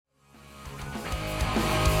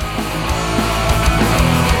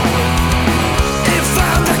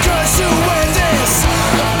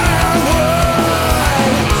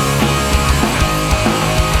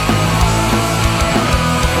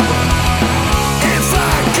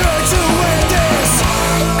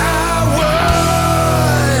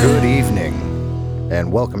Good evening,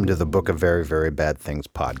 and welcome to the Book of Very, Very Bad Things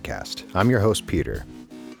podcast. I'm your host, Peter.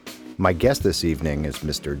 My guest this evening is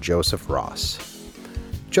Mr. Joseph Ross.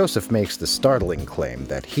 Joseph makes the startling claim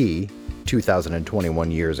that he, 2021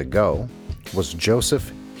 years ago, was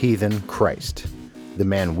Joseph Heathen Christ, the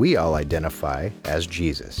man we all identify as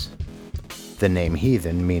Jesus. The name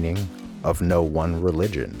heathen meaning of no one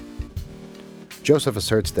religion. Joseph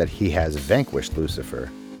asserts that he has vanquished Lucifer,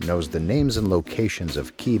 knows the names and locations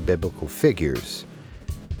of key biblical figures,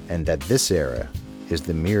 and that this era is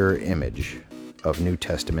the mirror image of New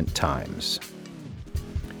Testament times.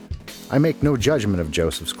 I make no judgment of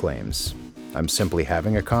Joseph's claims. I'm simply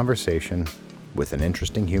having a conversation with an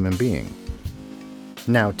interesting human being.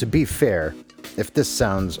 Now, to be fair, if this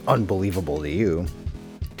sounds unbelievable to you,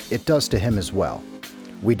 it does to him as well.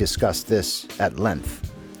 We discuss this at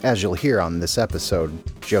length. As you'll hear on this episode,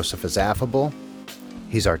 Joseph is affable,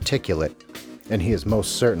 he's articulate, and he is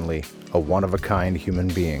most certainly a one-of-a-kind human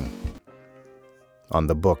being. On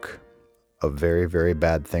the Book of Very, Very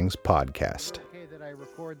Bad Things podcast. Okay, that I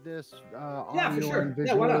record this Yeah, for sure. and Yeah,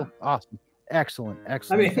 visual. why not? Awesome. Excellent. I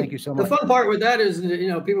Excellent. mean, Thank you so the much. fun part with that is,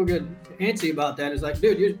 people get antsy about that. It's like,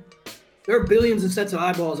 dude, there are billions of sets of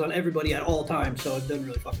eyeballs on everybody at all times, so it doesn't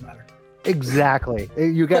really fucking matter. Exactly.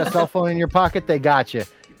 You got a cell phone in your pocket, they got you.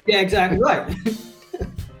 Yeah, exactly right.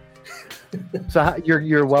 So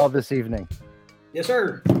you're well this evening. Yes,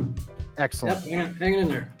 sir. Excellent. Yep, hanging in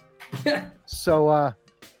there. So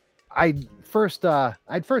I'd first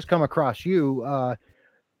come across you.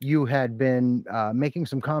 You had been making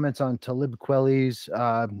some comments on Talib Kweli's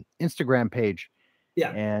Instagram page.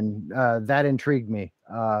 Yeah. And that intrigued me.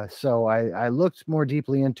 So I looked more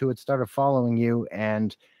deeply into it, started following you,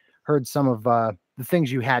 and heard some of the things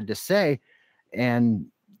you had to say. And,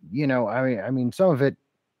 I mean, some of it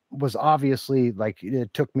was obviously like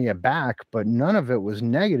it took me aback, but none of it was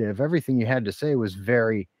negative. Everything you had to say was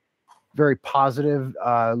very, very positive,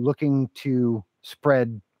 looking to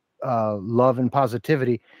spread love and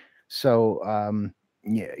positivity. So, a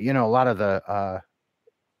lot of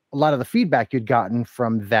the feedback you'd gotten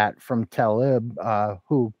from Talib,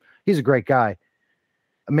 who he's a great guy,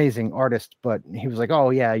 amazing artist, but he was like, "Oh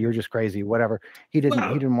yeah, you're just crazy," whatever. He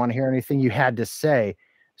didn't want to hear anything you had to say.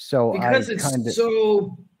 So Because it's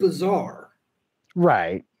so bizarre.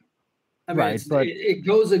 Right. I mean, Right, but it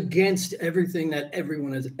goes against everything that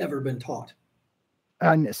everyone has ever been taught.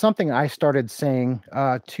 and something I started saying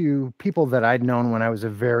to people that I'd known when I was a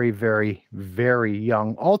very, very, very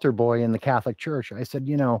young altar boy in the Catholic Church, I said,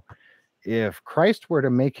 if Christ were to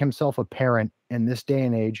make himself apparent in this day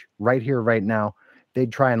and age, right here, right now,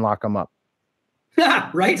 they'd try and lock him up.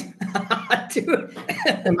 Right? Dude.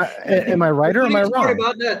 Am I right or am I Funny wrong?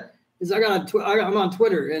 about that is I'm on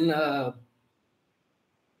Twitter, and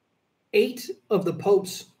 8 of the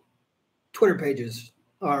Pope's Twitter pages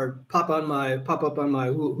pop up on my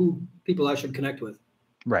who people I should connect with.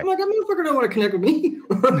 Right. I'm like, that motherfucker don't want to connect with me.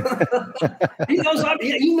 He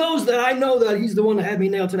knows that I know that he's the one that had me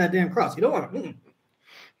nailed to that damn cross. You don't want to.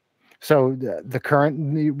 So the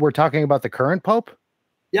current, we're talking about the current Pope?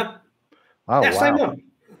 Yep. Oh, Yeah, same wow. one.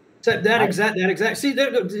 Except that exact. See,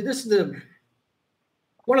 this is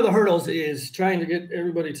one of the hurdles is trying to get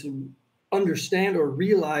everybody to understand or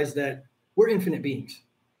realize that we're infinite beings.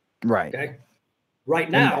 Right. Okay.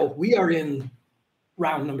 Right now, we are in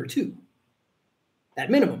round number 2 at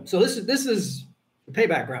minimum. So this is the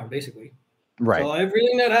payback round, basically. Right. So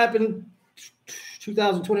everything that happened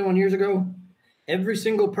 2021 years ago, every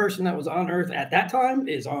single person that was on Earth at that time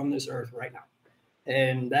is on this Earth right now.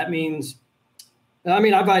 And that means,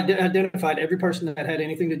 I've identified every person that had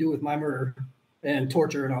anything to do with my murder and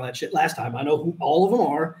torture and all that shit last time. I know who all of them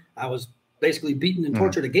are. I was basically beaten and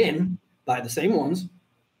tortured again by the same ones.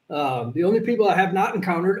 The only people I have not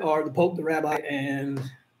encountered are the Pope, the Rabbi, and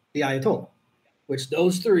the Ayatollah, which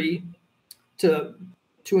those 3, to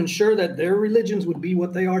ensure that their religions would be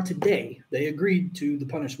what they are today, they agreed to the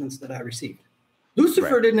punishments that I received.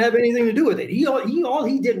 Lucifer didn't have anything to do with it. All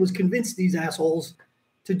he did was convince these assholes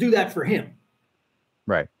to do that for him.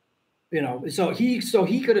 Right. So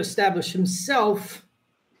he could establish himself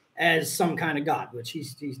as some kind of god, which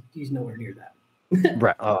he's nowhere near that.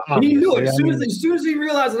 Right. And he knew it. As soon as he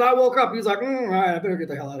realized that I woke up, he was like, all right, I better get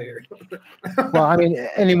the hell out of here. Well,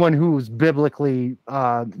 anyone who's biblically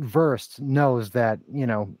versed knows that,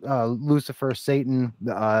 Lucifer, Satan,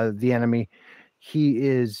 the enemy, he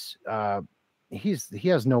has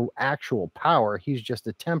no actual power. He's just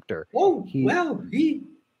a tempter. Oh, he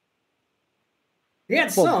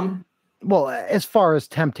had some. Well, as far as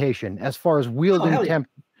temptation, as far as wielding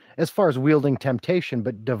as far as wielding temptation,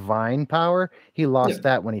 but divine power, he lost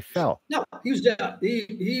that when he fell. No, he was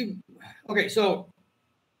he okay, so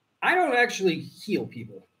I don't actually heal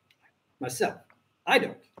people myself. I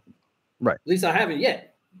don't. Right. At least I haven't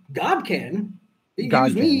yet. God can. He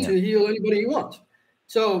used me to heal anybody he wants.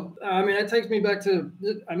 So, I mean, that takes me back to,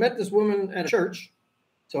 I met this woman at a church.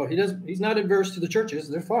 So he's not adverse to the churches.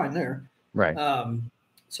 They're fine there. Right.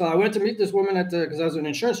 So I went to meet this woman because I was an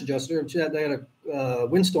insurance adjuster, and they had a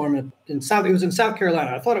windstorm in South. It was in South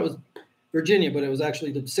Carolina. I thought it was Virginia, but it was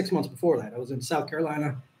actually 6 months before that. I was in South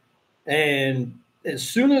Carolina, and as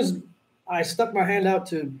soon as I stuck my hand out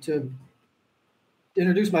to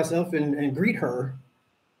introduce myself and greet her,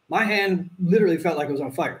 my hand literally felt like it was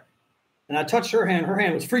on fire. And I touched her hand. Her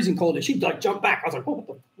hand was freezing cold, and she like jumped back. I was like, "Oh,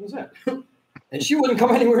 what was that?" And she wouldn't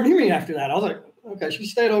come anywhere near me after that. I was like, "Okay." She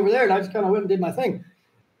stayed over there, and I just kind of went and did my thing.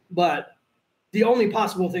 But the only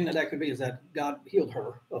possible thing that could be is that God healed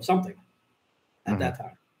her of something at that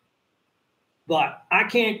time. But I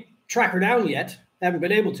can't track her down yet. Haven't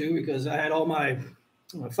been able to because I had all my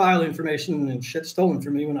file information and shit stolen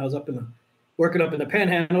from me when I was working up in the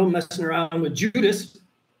Panhandle, messing around with Judas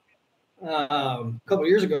a couple of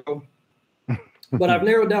years ago. But I've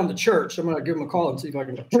narrowed down the church. I'm going to give them a call and see if I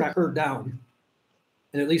can track her down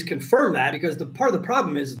and at least confirm that, because part of the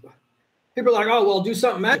problem is people are like, "Oh, well, do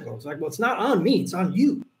something magical." It's like, well, it's not on me. It's on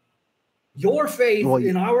you. Your faith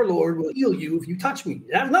in our Lord will heal you if you touch me.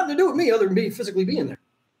 It has nothing to do with me other than physically being there.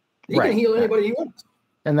 He can heal anybody he wants.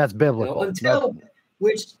 And that's biblical.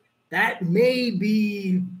 Which that may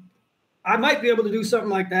be, I might be able to do something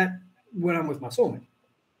like that when I'm with my soulmate.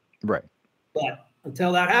 Right. But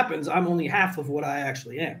until that happens, I'm only half of what I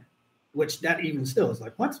actually am, which that even still is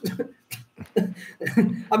like, what? I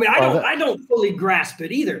mean, I don't fully grasp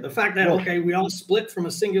it either. The fact that, we all split from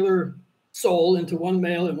a singular soul into one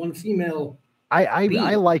male and one female. I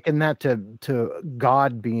liken that to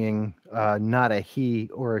God being not a he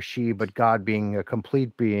or a she, but God being a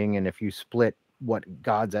complete being. And if you split what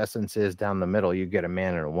God's essence is down the middle, you get a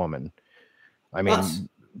man and a woman. I mean,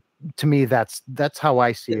 to me, that's how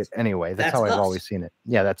I see it anyway. That's how I've always seen it.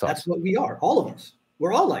 Yeah, that's what we are. All of us.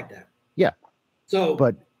 We're all like that. Yeah. So,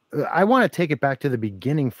 but I want to take it back to the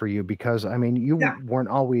beginning for you, because I mean, you weren't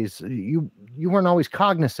always you weren't always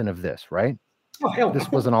cognizant of this, right? Oh, hell no.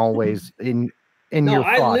 This wasn't always in your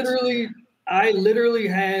thoughts. I literally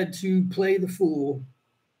had to play the fool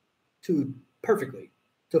perfectly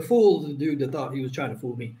to fool the dude that thought he was trying to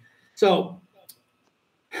fool me. So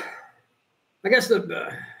I guess who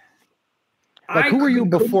were you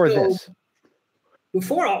before this?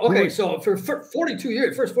 So for 42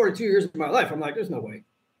 years, first 42 years of my life, I'm like, there's no way.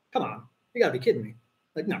 Come on, you gotta be kidding me.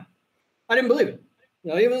 Like, no, I didn't believe it.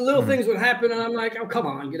 Even little things would happen, and I'm like, oh, come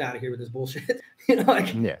on, get out of here with this bullshit.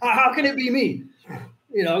 How can it be me?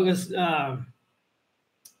 Because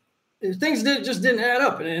things just didn't add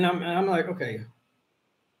up, and I'm like, okay,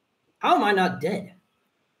 how am I not dead?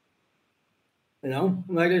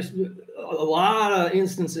 Like there's a lot of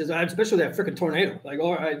instances, especially that freaking tornado. Like,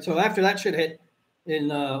 all right, so after that shit hit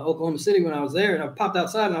in Oklahoma City when I was there, and I popped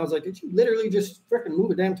outside and I was like, did you literally just freaking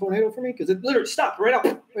move a damn tornado for me? Because it literally stopped right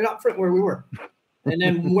out front where we were, and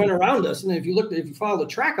then went around us. And if you follow the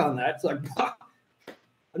track on that, it's like, wow,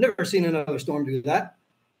 I've never seen another storm do that,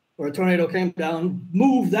 where a tornado came down,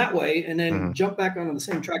 moved that way, and then jumped back onto the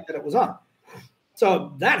same track that it was on.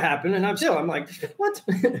 So that happened, and I'm like, what?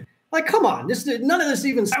 Like, come on, none of this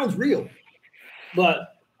even sounds real.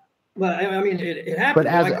 But I mean, it happened.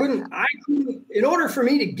 But I couldn't. In order for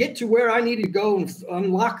me to get to where I needed to go and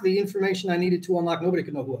unlock the information I needed to unlock, nobody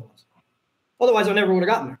could know who I was. Otherwise, I never would have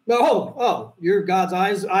gotten there. No, you're God's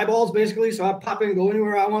eyeballs, basically. So I pop in, go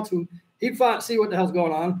anywhere I want to. He'd see what the hell's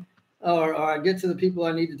going on, or I get to the people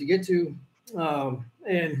I needed to get to,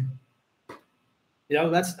 and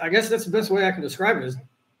I guess that's the best way I can describe it. Is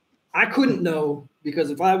I couldn't know,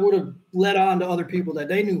 because if I would have let on to other people that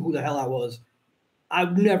they knew who the hell I was, I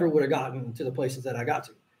never would have gotten to the places that I got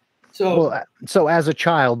to. So as a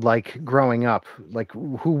child, like growing up, like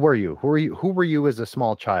who were you? Who were you as a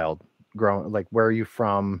small child growing? Like, where are you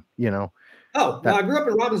from? I grew up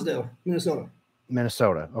in Robbinsdale, Minnesota.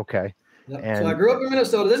 Minnesota, okay. Yep. And so I grew up in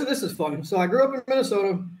Minnesota. This is fun. So I grew up in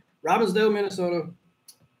Minnesota, Robbinsdale, Minnesota,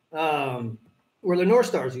 where the North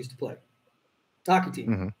Stars used to play, hockey team.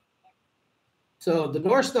 Mm-hmm. So the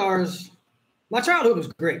North Stars, my childhood was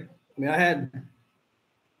great. I mean,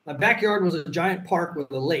 my backyard was a giant park with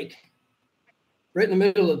a lake right in the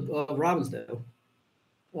middle of Robbinsdale.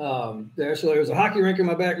 So there was a hockey rink in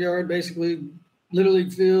my backyard, basically Little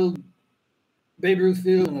League field, Babe Ruth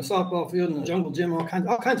field, and a softball field, and a jungle gym, all kinds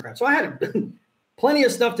of crap. So I had plenty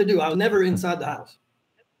of stuff to do. I was never inside the house.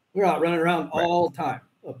 We're out running around all the time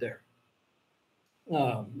up there.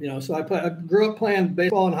 So I grew up playing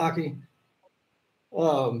baseball and hockey.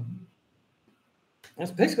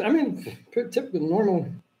 That's basically, pretty typical normal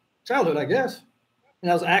childhood, I guess. And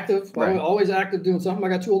I was active, always active, doing something. I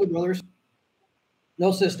got 2 older brothers,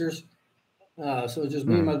 no sisters. So it's just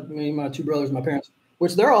me and my 2 brothers, my parents,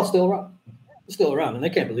 which they're all still around, and they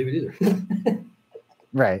can't believe it either.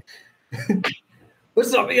 Right. Which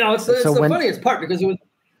is, it's the funniest part because it was.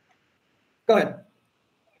 Go ahead.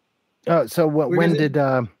 So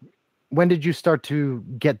when did you start to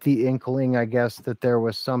get the inkling, I guess, that there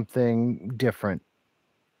was something different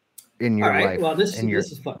in your life? Well, this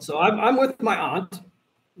is fun. So I'm with my Aunt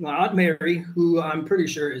Mary, who I'm pretty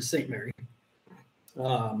sure is Saint Mary.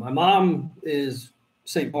 My mom is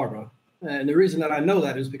Saint Barbara. And the reason that I know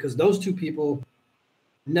that is because those 2 people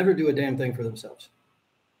never do a damn thing for themselves.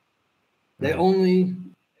 They only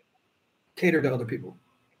cater to other people,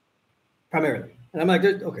 primarily. And I'm like,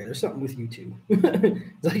 there's something with you too.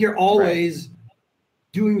 It's like you're always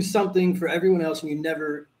doing something for everyone else and you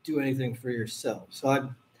never do anything for yourself. So I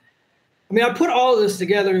put all of this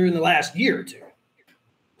together in the last year or 2.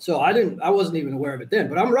 So I wasn't even aware of it then,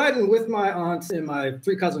 but I'm riding with my aunts and my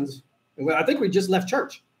 3 cousins. And I think we just left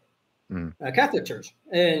church, Catholic church.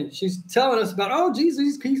 And she's telling us about,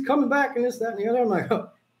 Jesus, he's coming back and this, that, and the other. I'm like, oh.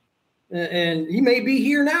 And he may be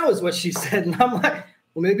here now is what she said. And I'm like,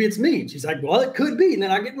 well, maybe it's me. And she's like, well, it could be. And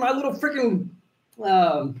then I get my little freaking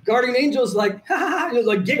guardian angels like, ha ha ha,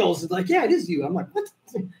 like giggles. It's like, yeah, it is you. I'm like, what?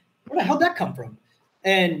 Where the hell did that come from?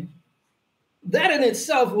 And that in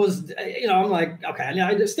itself was, I'm like, okay.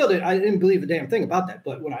 I didn't believe a damn thing about that.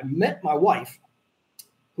 But when I met my wife,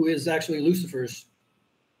 who is actually Lucifer's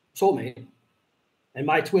soulmate and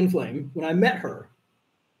my twin flame, when I met her,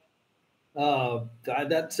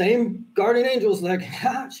 that same guardian angel's like,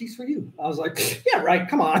 she's for you. I was like, yeah, right.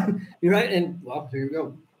 Come on. You're right. And well, here you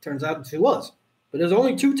go. Turns out she was. But there's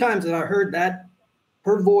only 2 times that I heard that,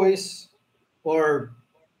 her voice, or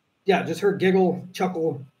just her giggle,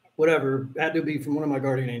 chuckle, whatever. Had to be from one of my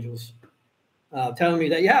guardian angels, telling me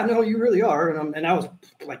that, you really are. And I was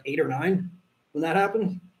like 8 or 9 when that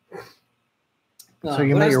happened. So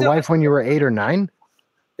you met your wife when you were 8 or 9?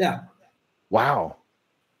 Yeah. Wow.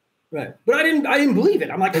 Right. But I didn't believe it.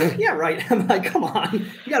 I'm like, yeah, right. I'm like, come on,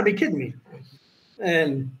 you gotta be kidding me.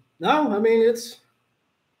 And no, it's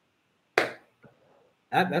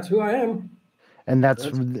that's who I am. And that's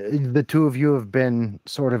the 2 of you have been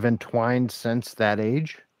sort of entwined since that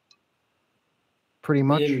age. Pretty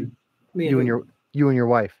much. You and your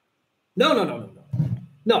wife.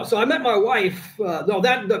 No. So I met my wife.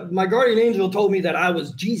 My guardian angel told me that I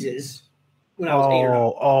was Jesus when I was 8 or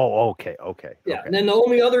 9. Oh, okay. Yeah. Okay. And then the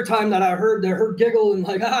only other time that I heard her giggle and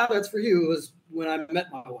like, that's for you, was when I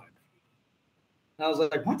met my wife. And I was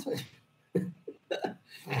like, what?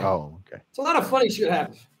 Oh, okay. So a lot of funny shit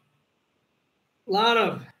happens. A lot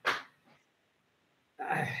of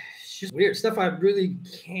it's just weird stuff I really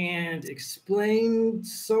can't explain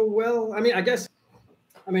so well. I guess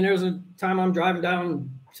there was a time I'm driving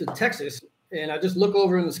down to Texas and I just look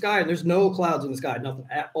over in the sky and there's no clouds in the sky, nothing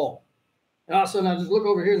at all. And all of a sudden I just look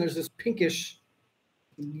over here and there's this pinkish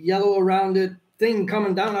yellow around it thing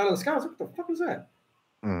coming down out of the sky. I was like, what the fuck is that?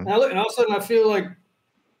 And I look and all of a sudden I feel like,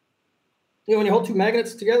 when you hold 2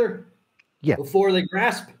 magnets together before they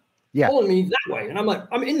grasp, pulling me that way. And I'm like,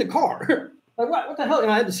 I'm in the car. Like, what the hell?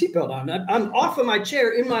 And I had the seatbelt on. I'm off of my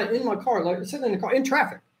chair in my car, like sitting in the car in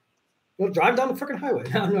traffic. Drive down the freaking highway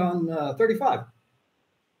on 35.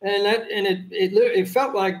 And it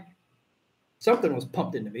felt like something was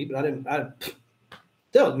pumped into me, but I'm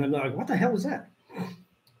like, what the hell was that?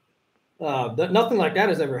 Nothing like that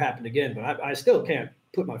has ever happened again, but I still can't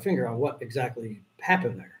put my finger on what exactly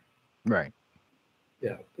happened there. Right.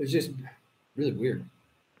 Yeah, it's just really weird.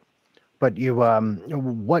 But you,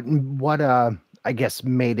 what I guess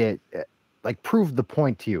made it like prove the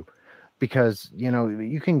point to you, because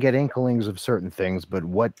you can get inklings of certain things, but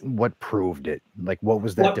what proved it? Like, what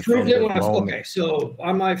was that? What proved it? Okay, so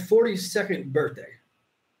on my 42nd birthday,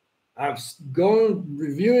 I was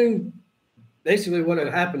reviewing basically what had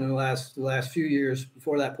happened in the last few years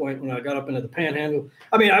before that point when I got up into the Panhandle.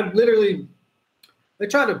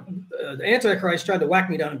 The Antichrist tried to whack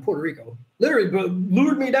me down in Puerto Rico. Literally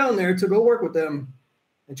lured me down there to go work with them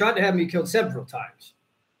and tried to have me killed several times.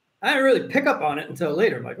 I didn't really pick up on it until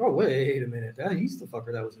later. I'm like, oh, wait a minute. He's the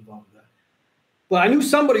fucker that was involved in that. But I knew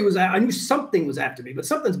something was after me, but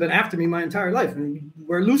something's been after me my entire life. And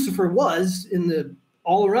where Lucifer was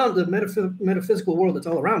all around the metaphysical world that's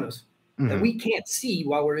all around us, that we can't see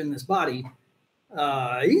while we're in this body,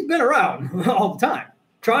 he's been around all the time.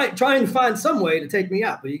 trying to find some way to take me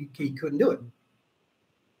out, but he couldn't do it.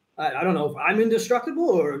 I don't know if I'm indestructible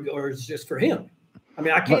or it's just for him. I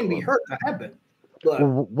mean, I can be hurt. I have been. But,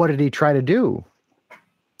 what did he try to do?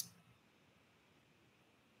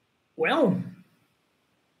 Well,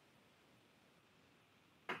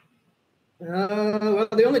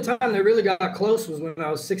 the only time they really got close was when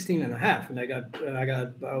I was 16 and a half, and I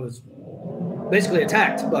was basically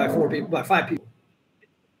attacked by 5 people.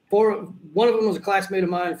 One of them was a classmate of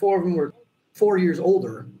mine. 4 of them were 4 years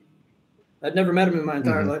older. I'd never met him in my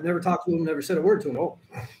entire life. Never talked to him. Never said a word to him at all.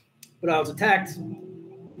 But I was attacked.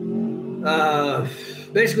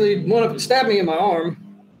 Basically, one of them stabbed me in my arm,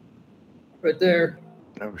 right there.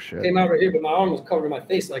 Oh shit! Came out right here, but my arm was covering my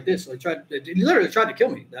face like this. So he literally tried to kill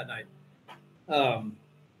me that night.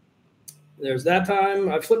 There's that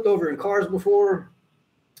time. I flipped over in cars before.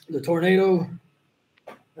 The tornado.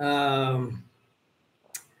 Well,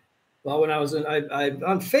 when I was I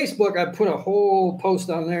on Facebook, I put a whole post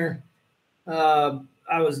on there. I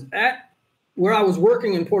was at where I was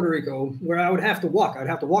working in Puerto Rico, where I would have to walk. I'd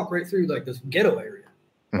have to walk right through like this ghetto area.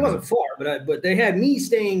 It wasn't far, but they had me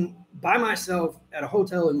staying by myself at a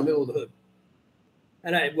hotel in the middle of the hood.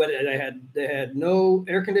 And they had no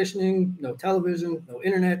air conditioning, no television, no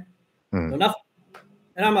internet, no nothing.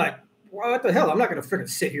 And I'm like, well, what the hell? I'm not going to freaking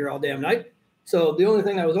sit here all damn night. So the only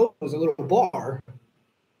thing that was open was a little bar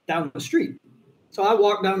down the street. So I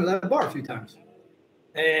walked down to that bar a few times.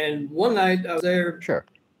 And one night I was there,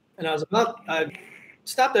 and I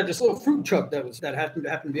stopped at this little fruit truck that happened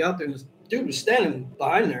to be out there, and this dude was standing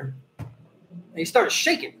behind there, and he started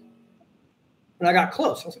shaking. And I got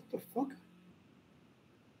close. I was like, what the fuck?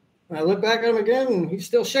 And I looked back at him again, and he's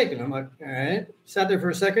still shaking. I'm like, all right. Sat there for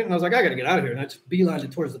a second, and I was like, I got to get out of here. And I just beelined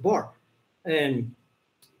it towards the bar. And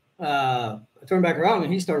I turned back around,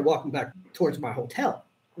 and he started walking back towards my hotel.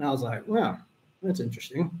 And I was like, wow, that's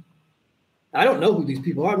interesting. I don't know who these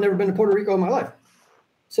people are. I've never been to Puerto Rico in my life.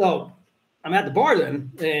 So I'm at the bar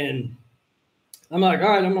then, and I'm like, all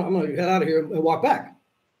right, I'm going to head out of here and walk back.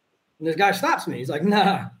 And this guy stops me. He's like,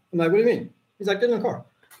 nah. I'm like, what do you mean? He's like, get in the car.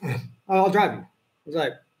 I'll drive you. He's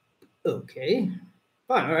like, okay,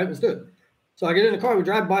 fine. All right, let's do it. So I get in the car. We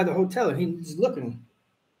drive by the hotel, and he's looking.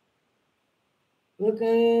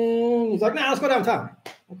 He's like, nah, let's go downtown.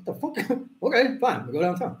 What the fuck? Okay, fine. We go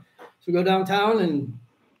downtown. So we go downtown and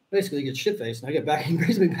basically get shit-faced. And I get back. He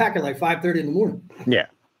brings me back at like 5:30 in the morning. Yeah.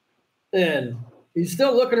 And he's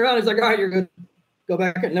still looking around. He's like, all right, you're good. Go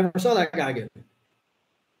back. I never saw that guy again.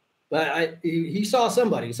 But he saw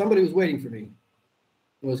somebody. Somebody was waiting for me.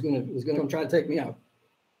 Was gonna come try to take me out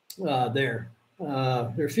there.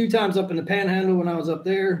 There were a few times up in the Panhandle when I was up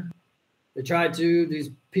there. These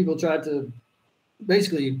people tried to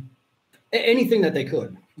basically anything that they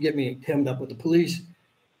could get me hemmed up with the police.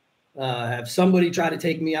 Have somebody try to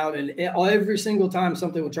take me out, and every single time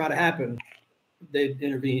something would try to happen, they'd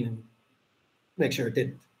intervene and make sure it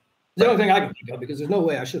didn't. It's the only thing I can think of, because there's no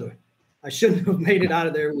way I shouldn't have made it out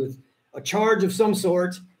of there with a charge of some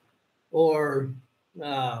sort, or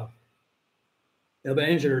been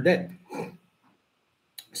injured or dead.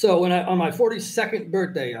 So on my 42nd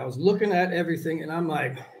birthday, I was looking at everything, and I'm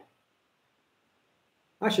like,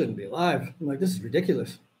 I shouldn't be alive. I'm like, this is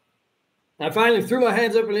ridiculous. And I finally threw my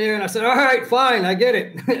hands up in the air and I said, all right, fine, I get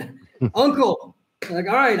it. Uncle. I'm like,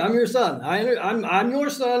 all right, I'm your son. I'm your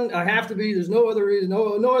son. I have to be. There's no other reason,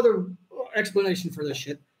 no other explanation for this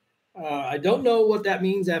shit. I don't know what that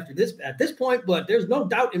means at this point, but there's no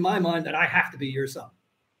doubt in my mind that I have to be your son.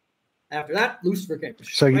 After that, Lucifer came.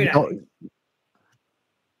 So you don't.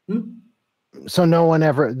 So no one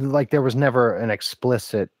ever, like, there was never an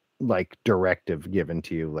explicit like directive given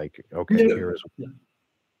to you, like, okay, here is.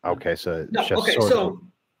 Okay, so no, okay, so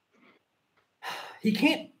he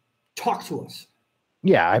can't talk to us.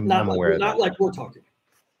 Yeah, I'm aware of that. Not like we're talking.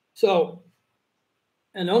 So,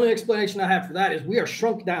 and the only explanation I have for that is we are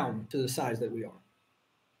shrunk down to the size that we are.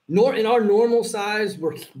 Nor in our normal size,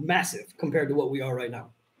 we're massive compared to what we are right now.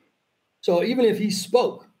 So even if he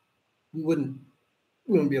spoke, we wouldn't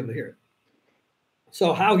be able to hear it.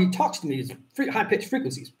 So how he talks to me is high-pitched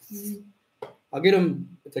frequencies. I'll get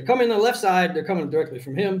them, if they come in the left side, they're coming directly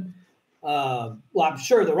from him. Well, I'm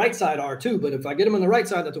sure the right side are too, but if I get them on the right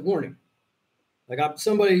side, that's a warning. Like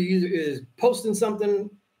somebody either is posting something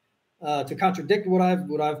to contradict what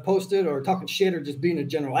I've posted, or talking shit, or just being a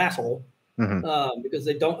general asshole, because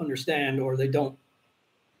they don't understand, or they know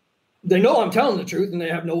I'm telling the truth and they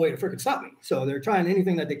have no way to freaking stop me. So they're trying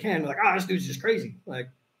anything that they can. Like, this dude's just crazy. Like,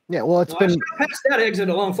 yeah, well, I passed that exit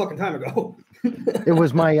a long fucking time ago. It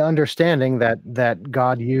was my understanding that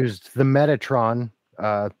God used the Metatron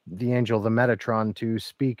the angel, the Metatron, to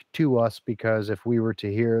speak to us, because if we were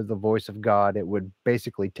to hear the voice of God, it would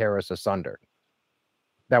basically tear us asunder.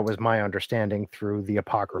 That was my understanding through the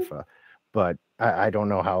Apocrypha, but I don't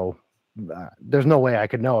know how. There's no way I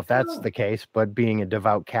could know if that's the case, but being a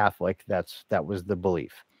devout Catholic, that was the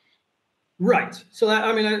belief. Right. So that,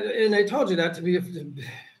 I mean, and I told you that to be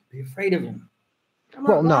afraid of him.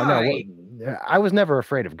 Well, no. I was never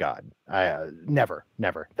afraid of God. I never.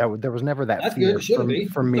 There was never that That's fear good. It shouldn't be.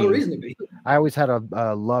 for me. No reason to be. I always had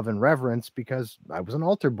a love and reverence because I was an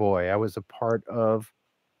altar boy. I was a part of.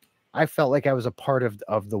 I felt like I was a part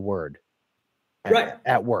of the Word.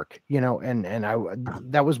 At work, and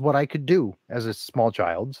that was what I could do as a small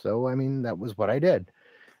child. So I mean, that was what I did,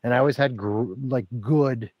 and I always had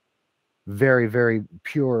good, very, very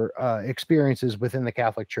pure experiences within the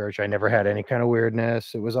Catholic Church. I never had any kind of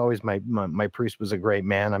weirdness. It was always my priest was a great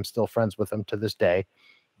man. I'm still friends with him to this day.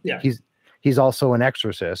 Yeah, he's also an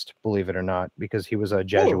exorcist, believe it or not, because he was a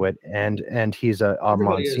Jesuit and he's a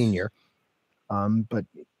Monsignor. But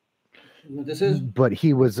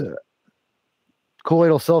he was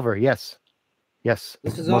colloidal silver. Yes. This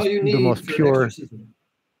is all you need. The most pure.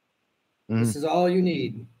 This is all you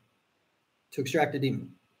need to extract a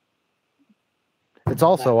demon. It's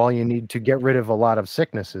also all you need to get rid of a lot of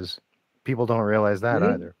sicknesses. People don't realize that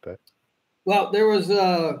either. But there was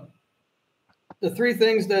the three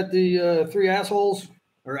things that the three assholes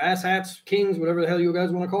or asshats, kings, whatever the hell you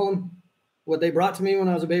guys want to call them, what they brought to me when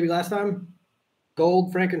I was a baby last time: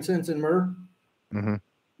 gold, frankincense, and myrrh. Mm-hmm.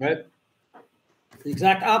 Right. The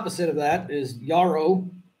exact opposite of that is yarrow,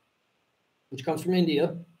 which comes from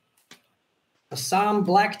India. Assam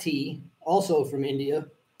black tea, also from India.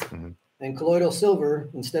 Mm-hmm. And colloidal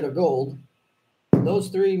silver instead of gold. Those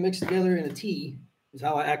three mixed together in a tea is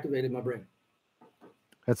how I activated my brain.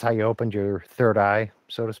 That's how you opened your third eye,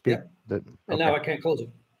 so to speak. Yeah. And now I can't close it.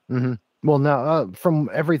 Mm-hmm. Well, now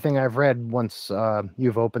from everything I've read, once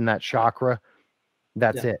you've opened that chakra,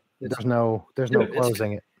 that's it. There's no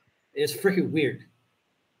closing it. It's freaking weird.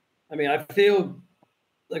 I mean, I feel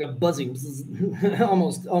like a buzzing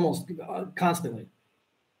almost constantly.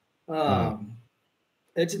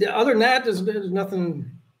 It's other than that, there's nothing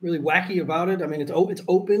really wacky about it. I mean, it's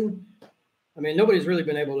open. I mean, nobody's really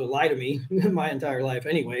been able to lie to me my entire life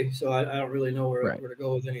anyway, so I don't really know where to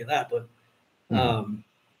go with any of that. But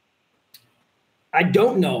I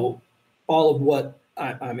don't know all of what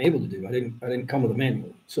I'm able to do. I didn't come with a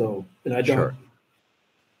manual, so and I don't. Sure.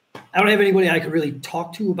 I don't have anybody I could really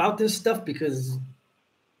talk to about this stuff because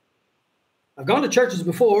I've gone to churches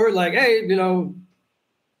before, like, hey, you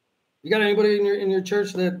got anybody in your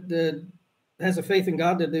church that has a faith in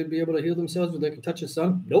God that they'd be able to heal themselves or they can touch His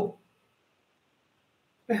Son? Nope.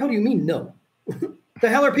 The hell do you mean no? The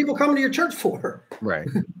hell are people coming to your church for? Right.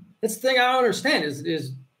 That's the thing I don't understand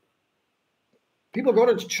is people go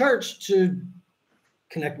to church to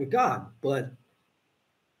connect with God, but do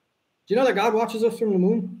you know that God watches us from the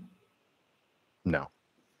moon? No.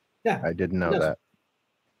 Yeah. I didn't know that.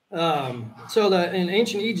 So in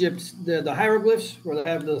ancient Egypt, the hieroglyphs where they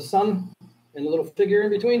have the sun and the little figure in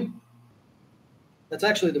between, that's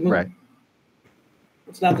actually the moon. Right.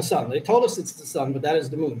 It's not the sun. They told us it's the sun, but that is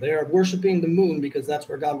the moon. They are worshiping the moon because that's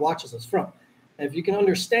where God watches us from. And if you can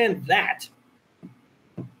understand that,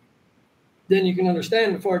 then you can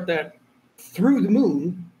understand the part that through the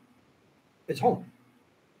moon, it's home.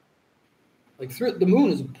 Like through the moon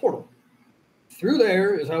is a portal. Through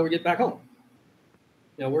there is how we get back home.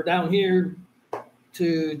 We're down here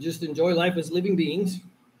to just enjoy life as living beings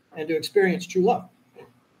and to experience true love.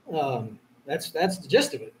 That's the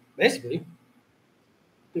gist of it, basically.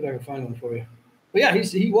 See if I can find one for you. But yeah,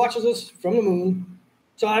 he watches us from the moon.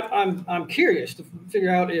 So I'm curious to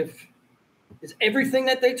figure out if is everything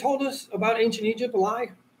that they told us about ancient Egypt a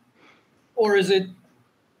lie, or is it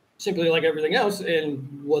simply like everything else?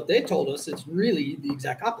 And what they told us, it's really the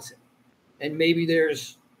exact opposite. And maybe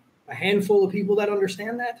there's a handful of people that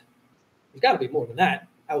understand that. There's got to be more than that,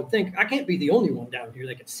 I would think. I can't be the only one down here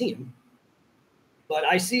that can see him. But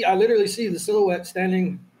I literally see the silhouette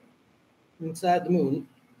standing inside the moon.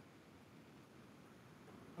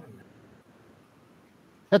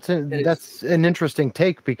 That's an interesting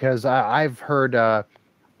take because I've heard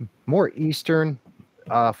more Eastern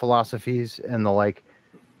philosophies and the like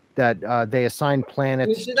that they assign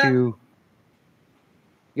planets to.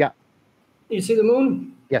 Yeah. You see the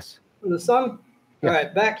moon? Yes. And the sun? Yeah. All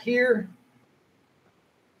right, back here,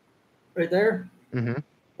 right there. Mm-hmm.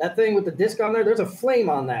 That thing with the disc on there, there's a flame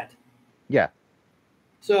on that. Yeah.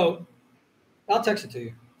 So I'll text it to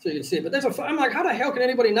you so you can see it. But I'm like, how the hell can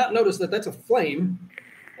anybody not notice that that's a flame?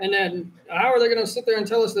 And then how are they going to sit there and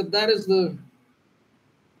tell us that is the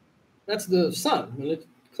That's the sun, and it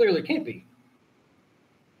clearly can't be.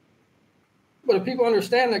 But if people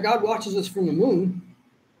understand that God watches us from the moon,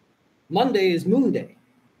 Monday is moon day.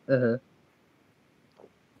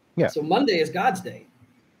 Yeah. So Monday is God's day,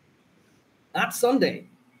 not Sunday.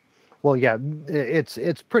 Well, yeah,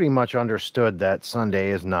 it's pretty much understood that Sunday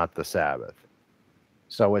is not the Sabbath.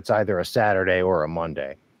 So it's either a Saturday or a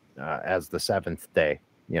Monday as the seventh day,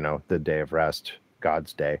 the day of rest,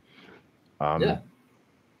 God's day. Yeah.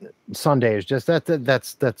 Sunday is just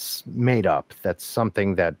that's made up. That's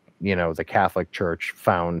something that, the Catholic Church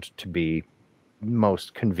found to be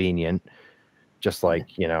most convenient. Just like,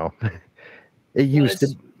 it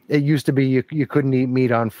used to be you couldn't eat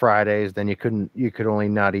meat on Fridays, then you could only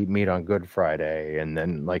not eat meat on Good Friday, and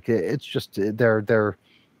then like it's just they're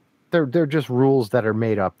just rules that are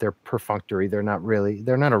made up. They're perfunctory. They're not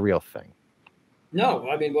a real thing. No,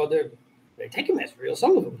 I mean, well, they take them as real.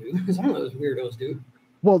 Some of them do. Some of those weirdos do.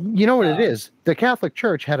 Well, you know what it is? The Catholic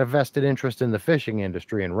Church had a vested interest in the fishing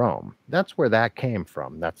industry in Rome. That's where that came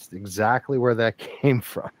from. That's exactly where that came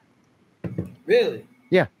from. Really?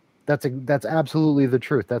 Yeah. That's absolutely the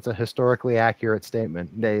truth. That's a historically accurate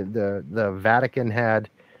statement. The Vatican had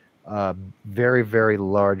a very, very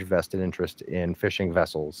large vested interest in fishing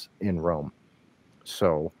vessels in Rome.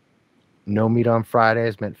 So no meat on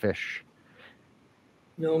Fridays meant fish.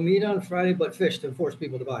 No meat on Friday, but fish to force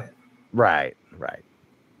people to buy it. Right.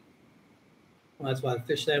 Well, that's why the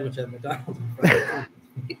fish sandwich at McDonald's on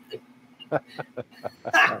Friday.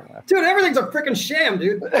 Dude, everything's a freaking sham,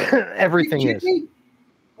 dude. Everything is. Me?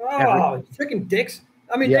 Oh, freaking dicks.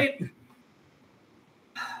 I mean,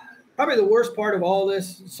 probably the worst part of all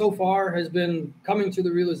this so far has been coming to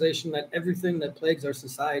the realization that everything that plagues our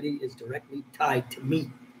society is directly tied to me.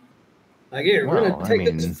 Like, here, we're going to take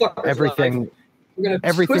this fucker's everything. life. We're going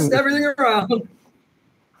to twist everything around.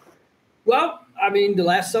 Well, I mean, the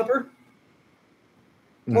Last Supper,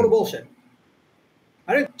 total bullshit.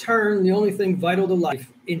 I didn't turn the only thing vital to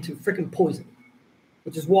life into freaking poison,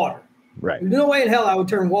 which is water. Right. There's no way in hell I would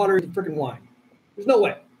turn water into freaking wine. There's no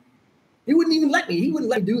way. He wouldn't even let me. He wouldn't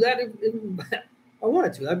let me do that if I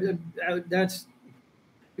wanted to. That's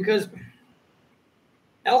because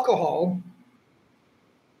alcohol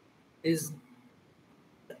is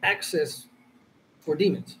access for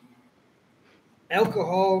demons.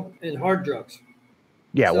 Alcohol and hard drugs.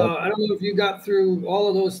 Yeah. So I don't know if you got through all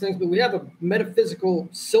of those things, but we have a metaphysical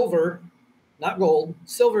silver, not gold,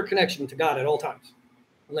 silver connection to God at all times,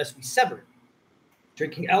 unless we sever it.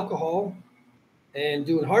 Drinking alcohol and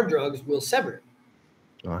doing hard drugs will sever it.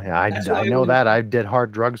 Oh, yeah, I know that. I did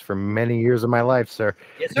hard drugs for many years of my life, sir.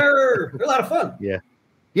 Yes, sir. They're a lot of fun.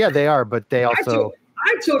 Yeah, they are, but they also...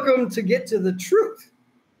 I took them to get to the truth,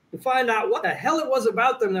 to find out what the hell it was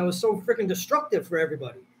about them that was so freaking destructive for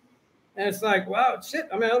everybody. And it's like, wow, shit.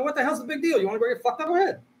 I mean, what the hell's the big deal? You want to go get fucked up? Go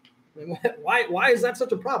ahead. I mean, why is that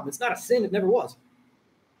such a problem? It's not a sin. It never was.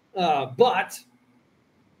 But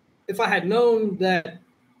if I had known that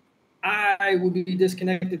I would be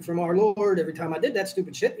disconnected from our Lord every time I did that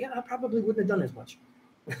stupid shit, I probably wouldn't have done as much.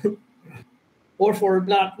 Or for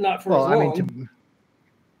not for as long. I mean,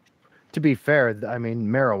 to be fair, I mean,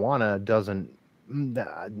 marijuana doesn't,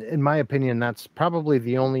 in my opinion, that's probably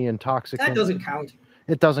the only intoxicant. That doesn't count.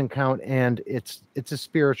 It doesn't count, and it's a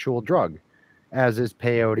spiritual drug, as is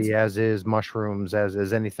peyote, as is mushrooms, as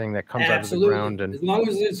is anything that comes out of the ground. And as long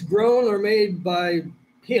as it's grown or made by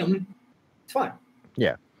him, it's fine.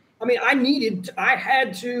 Yeah. I mean, I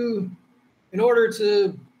had to, in order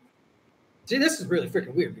to see, this is really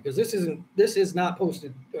freaking weird because this is not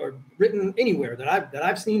posted or written anywhere that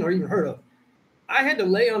I've seen or even heard of. I had to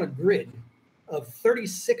lay on a grid of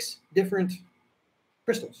 36 different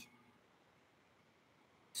crystals.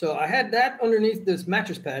 So I had that underneath this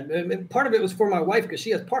mattress pad. And part of it was for my wife because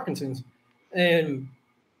she has Parkinson's, and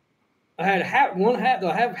I had half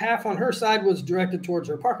on her side was directed towards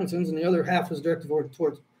her Parkinson's, and the other half was directed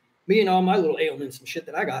towards me and all my little ailments and shit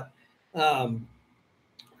that I got.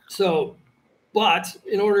 But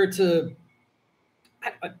in order to,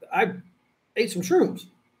 I ate some shrooms.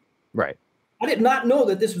 Right. I did not know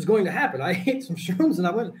that this was going to happen. I ate some shrooms and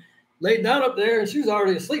I went, laid down up there, and she was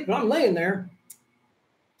already asleep, but I'm laying there,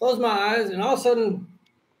 closed my eyes, and all of a sudden,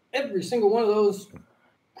 every single one of those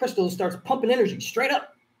crystals starts pumping energy straight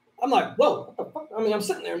up. I'm like, whoa, what the fuck? I mean, I'm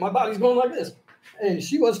sitting there, my body's going like this. And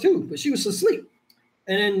she was too, but she was asleep.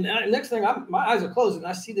 And then next thing, my eyes are closed, and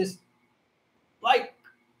I see this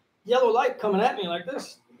yellow light coming at me like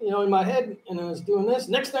this, in my head, and I was doing this.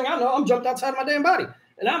 Next thing I know, I'm jumped outside my damn body,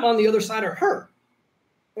 and I'm on the other side of her.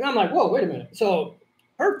 And I'm like, whoa, wait a minute. So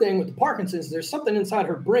her thing with the Parkinson's, there's something inside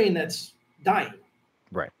her brain that's dying.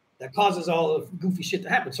 Right. that causes all the goofy shit to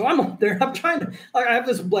happen. So I'm up there, I'm trying to, like, I have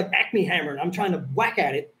this like Acme hammer and I'm trying to whack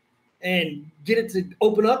at it and get it to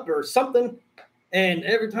open up or something. And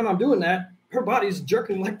every time I'm doing that, her body's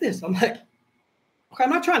jerking like this. I'm like, okay,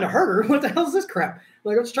 I'm not trying to hurt her. What the hell is this crap?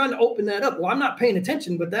 Like, I'm just trying to open that up. Well, I'm not paying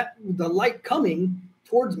attention, but the light coming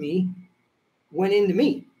towards me went into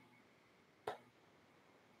me.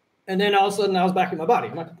 And then all of a sudden I was back in my body.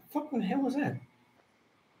 I'm like, what the hell was that?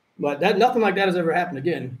 But nothing like that has ever happened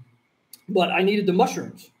again. But I needed the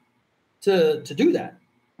mushrooms to do that.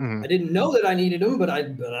 I didn't know that I needed them, but I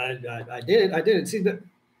did. I did. See,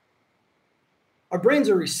 our brains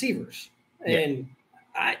are receivers, and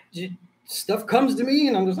stuff comes to me,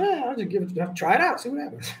 and I'm just, I'll just try it out, see what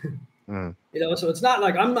happens. You know, so it's not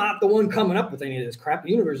like I'm not the one coming up with any of this crap.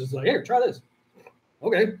 The universe is like, here, try this.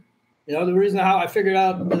 Okay. You know, the reason how I figured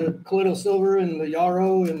out the colloidal silver and the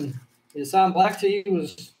yarrow and the Assam black tea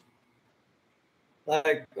was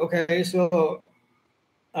like, okay, so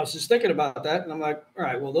I was just thinking about that, and I'm like, all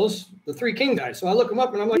right, well, the three king guys. So I look them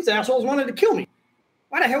up, and I'm like, these assholes wanted to kill me.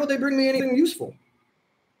 Why the hell would they bring me anything useful?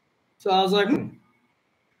 So I was like,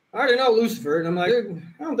 I already know Lucifer, and I'm like,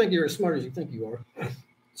 I don't think you're as smart as you think you are.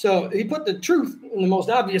 So he put the truth in the most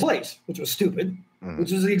obvious place, which was stupid,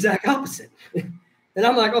 which was the exact opposite. And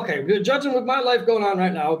I'm like, okay, judging with my life going on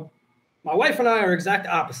right now, my wife and I are exact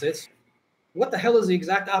opposites. What the hell is the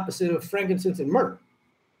exact opposite of frankincense and myrrh?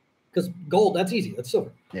 Because gold, that's easy. That's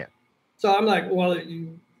silver. Yeah. So I'm like, well,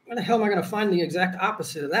 where the hell am I going to find the exact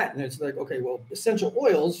opposite of that? And it's like, okay, well, essential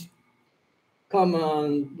oils come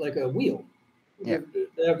on like a wheel. Yeah.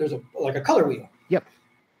 There's a color wheel. Yep.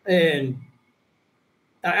 And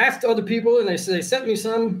I asked other people, and they sent me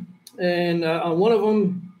some. And on one of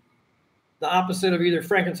them, the opposite of either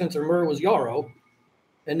frankincense or myrrh was yarrow.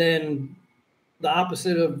 And then the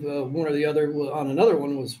opposite of one or the other on another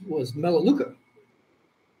one was melaleuca.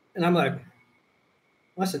 And I'm like,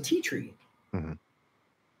 that's a tea tree.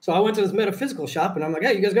 So I went to this metaphysical shop, and I'm like,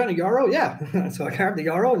 hey, you guys got any yarrow? Yeah. So I grabbed the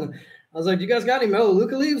yarrow, and I was like, you guys got any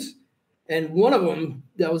melaleuca leaves? And one of them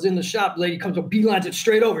that was in the shop, the lady comes up, beelines it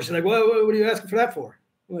straight over. She's like, what are you asking for that for?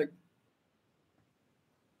 I'm like,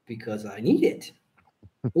 because I need it.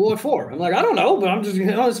 What for? I'm like, I don't know, but I'm just,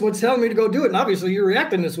 that's what's telling me to go do it. And obviously you're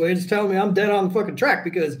reacting this way. It's telling me I'm dead on the fucking track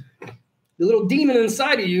because the little demon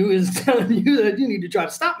inside of you is telling you that you need to try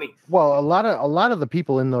to stop me. Well, a lot of the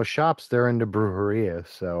people in those shops, they're into brujeria.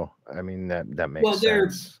 So, I mean, that makes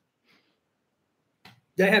sense.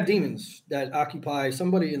 They have demons that occupy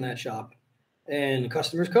somebody in that shop, and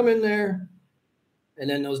customers come in there, and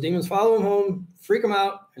then those demons follow them home, freak them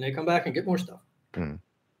out, and they come back and get more stuff.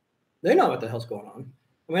 They know what the hell's going on.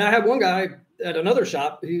 I mean, I had one guy at another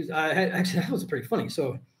shop. Actually, that was pretty funny.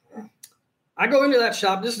 So I go into that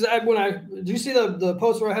shop. This is do you see the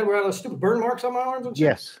post where I had those stupid burn marks on my arms and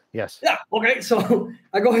shit? Yes. Yeah. Okay. So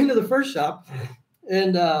I go into the first shop,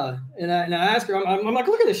 and I ask her, I'm like,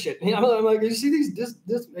 look at this shit. I'm like, you see this?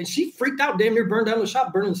 And she freaked out, damn near burned down the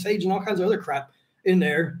shop, burning sage and all kinds of other crap in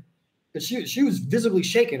there. But she was visibly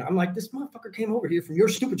shaken. I'm like, this motherfucker came over here from your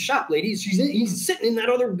stupid shop, lady. He's sitting in that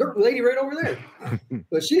other lady right over there.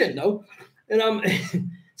 But she didn't know.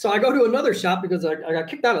 And so I go to another shop because I got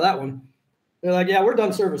kicked out of that one. They're like, yeah, we're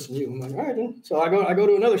done servicing you. I'm like, all right then. So I go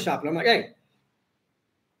to another shop, and I'm like, hey,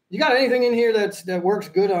 you got anything in here that works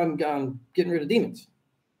good on getting rid of demons?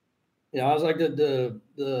 You know, I was like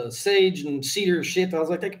the sage and cedar shit. I was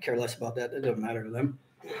like, they could care less about that. It doesn't matter to them.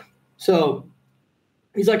 So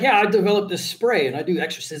he's like, yeah, I developed this spray, and I do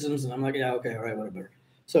exorcisms. And I'm like, yeah, okay, all right, whatever.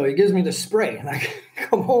 So he gives me the spray, and I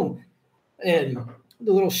come home, and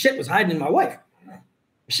the little shit was hiding in my wife.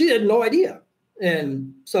 She had no idea.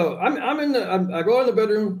 And so I go in the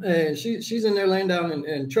bedroom, and she's in there laying down,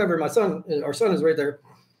 and Trevor, our son is right there.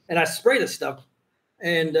 And I spray this stuff,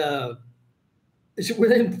 and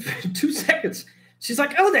within 2 seconds, she's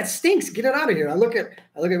like, "Oh, that stinks! Get it out of here!" I look at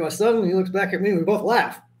my son, and he looks back at me, and we both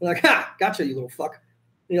laugh. We're like, "Ha! Gotcha, you little fuck!"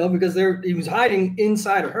 You know, because he was hiding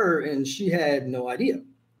inside of her, and she had no idea.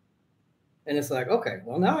 And it's like, okay,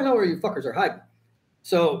 well, now I know where you fuckers are hiding.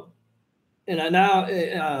 So, and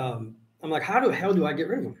I'm like, how the hell do I get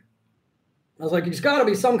rid of them? I was like, there's got to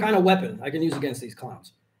be some kind of weapon I can use against these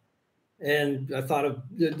clowns. And I thought of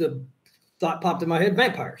the thought popped in my head,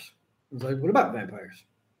 vampires. I was like, what about vampires?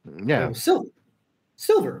 Yeah.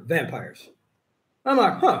 Silver vampires. I'm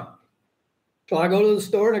like, huh. So I go to the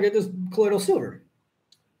store and I get this colloidal silver.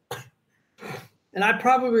 And I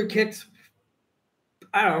probably kicked,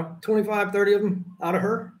 I don't know, 25, 30 of them out of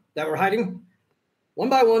her that were hiding. One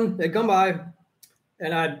by one, they'd come by,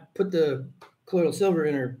 and I'd put the colloidal silver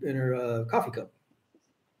in her coffee cup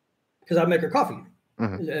because I'd make her coffee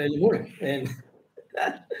in the morning. And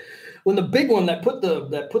when the big one that put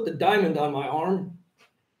the diamond on my arm,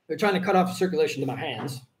 they're trying to cut off the circulation to my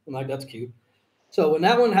hands. I'm like, that's cute. So when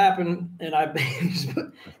that one happened, and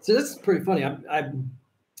so this is pretty funny. I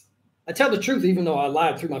tell the truth even though I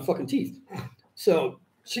lied through my fucking teeth. So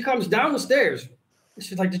she comes down the stairs.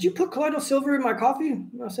 She's like, "Did you put colloidal silver in my coffee?"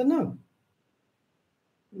 And I said, "No.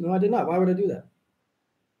 No, I did not. Why would I do that?"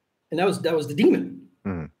 And that was the demon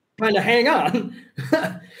trying to hang on.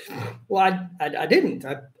 Well, I didn't.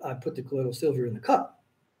 I put the colloidal silver in the cup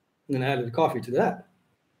and then I added the coffee to that.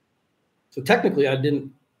 So technically, I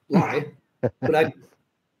didn't lie, but I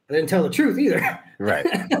didn't tell the truth either. Right.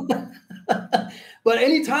 But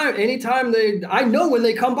anytime I know when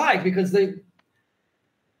they come by because they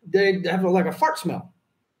have like a fart smell.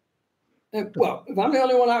 And, well, if I'm the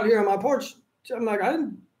only one out here on my porch, I'm like, I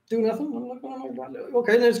didn't do nothing. I'm like,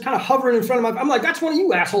 okay. And it's kind of hovering in front of I'm like, that's one of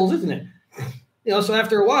you assholes, isn't it? So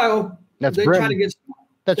after a while, that's they try to get.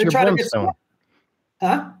 That's your brimstone.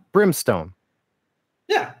 Huh? Brimstone.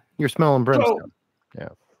 Yeah. You're smelling brimstone. So, yeah.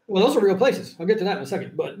 Well, those are real places. I'll get to that in a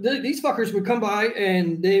second. But these fuckers would come by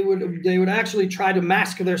and they would actually try to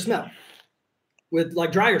mask their smell with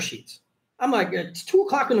like dryer sheets. I'm like, it's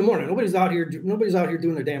 2:00 in the morning. Nobody's out here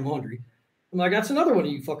doing their damn laundry. I'm like, that's another one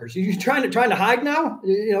of you fuckers. You're trying to hide now?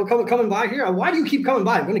 Coming by here. Why do you keep coming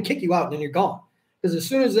by? I'm going to kick you out and then you're gone. Because as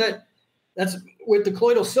soon as that's with the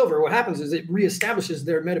colloidal silver, what happens is it reestablishes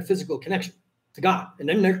their metaphysical connection to God, and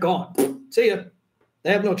then they're gone. See ya.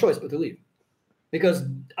 They have no choice but to leave. Because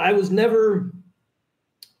I never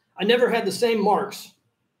had the same marks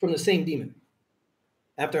from the same demon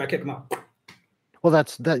after I kick them out. Well,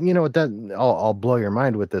 I'll blow your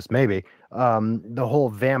mind with this. Maybe the whole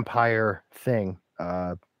vampire thing.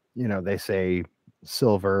 They say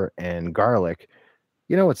silver and garlic.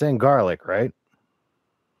 You know what's in garlic, right?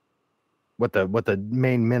 What the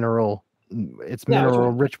main mineral? It's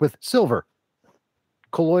mineral rich with silver.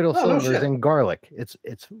 Colloidal silver is in garlic. It's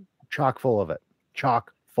chock full of it.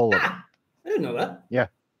 Chock full of it. I didn't know that. Yeah.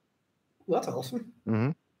 Well, that's awesome.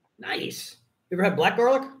 Mm-hmm. Nice. You ever had black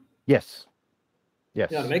garlic? Yes. You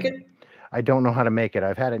know how to make it? I don't know how to make it.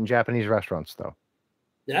 I've had it in Japanese restaurants, though.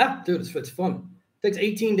 Yeah, dude, it's fun. It takes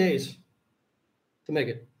 18 days to make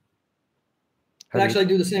it. I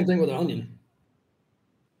do the same thing with an onion,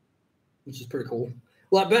 which is pretty cool.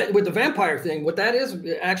 Well, I bet with the vampire thing, what that is,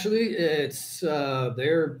 actually, it's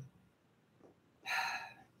they're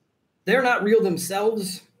not real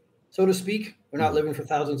themselves, so to speak. They're not living for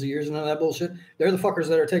thousands of years and all that bullshit. They're the fuckers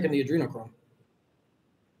that are taking the adrenochrome.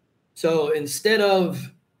 So instead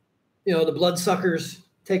of, the bloodsuckers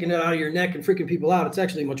taking it out of your neck and freaking people out, it's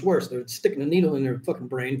actually much worse. They're sticking a needle in their fucking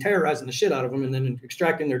brain, terrorizing the shit out of them, and then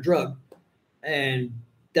extracting their drug. And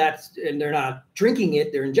they're not drinking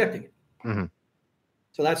it; they're injecting it. Mm-hmm.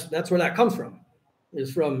 So that's where that comes from.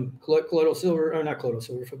 Is from colloidal silver, or not colloidal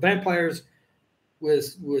silver, for vampires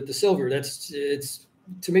with the silver.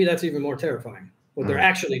 To me, that's even more terrifying. What they're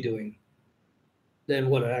actually doing than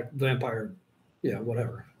what a vampire. Yeah,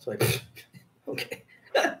 whatever. It's like, okay.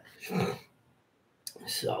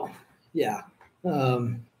 So, yeah.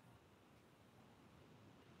 You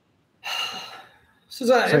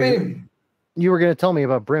were going to tell me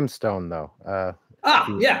about brimstone, though.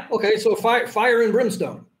 Yeah. Okay. So fire and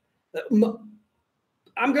brimstone.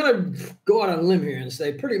 I'm going to go out on a limb here and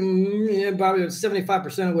say probably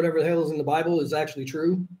 75% of whatever the hell is in the Bible is actually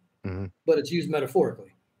true, but it's used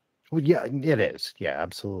metaphorically. Well, yeah, it is. Yeah,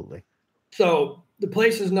 absolutely. So the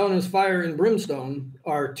places known as fire and brimstone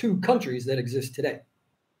are two countries that exist today.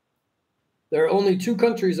 There are only two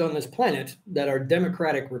countries on this planet that are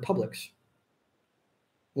democratic republics.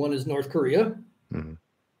 One is North Korea, and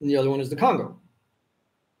the other one is the Congo.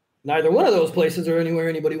 Neither one of those places are anywhere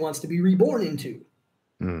anybody wants to be reborn into.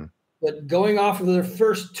 But going off of the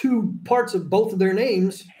first two parts of both of their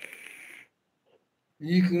names,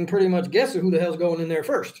 you can pretty much guess who the hell's going in there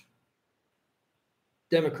first.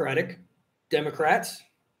 Democrats,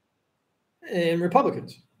 and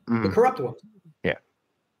Republicans, the corrupt ones. Yeah.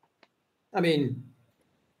 I mean,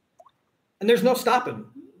 and there's no stopping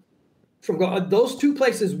from going. Those two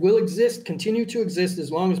places will continue to exist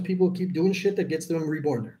as long as people keep doing shit that gets them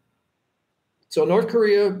reborn there. So North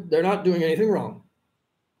Korea, they're not doing anything wrong.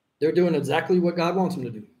 They're doing exactly what God wants them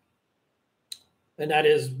to do. And that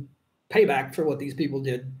is payback for what these people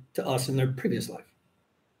did to us in their previous life.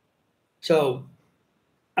 So,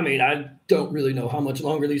 I mean, I don't really know how much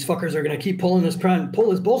longer these fuckers are going to keep trying to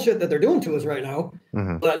pull this bullshit that they're doing to us right now.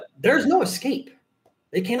 But there's no escape.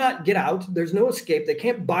 They cannot get out. There's no escape. They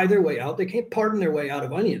can't buy their way out. They can't pardon their way out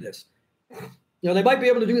of any of this. They might be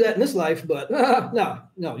able to do that in this life, but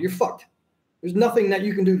no, you're fucked. There's nothing that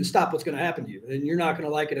you can do to stop what's going to happen to you, and you're not going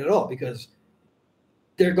to like it at all because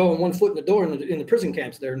they're going one foot in the door in the prison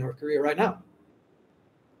camps there in North Korea right now.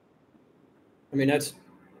 I mean,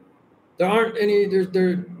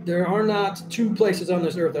 there are not two places on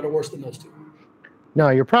this earth that are worse than those two. No,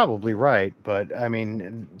 you're probably right, but I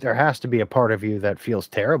mean, there has to be a part of you that feels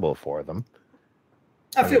terrible for them.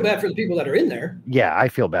 I feel bad for the people that are in there. Yeah, I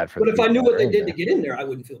feel bad for them. But if I knew what they did to get in there, I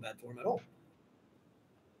wouldn't feel bad for them at all.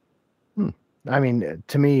 I mean,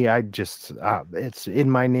 to me, I just, it's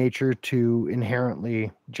in my nature to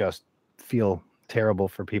inherently just feel terrible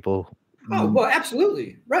for people. Oh, well,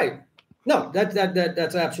 absolutely. Right. No, that's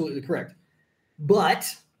absolutely correct.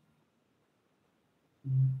 But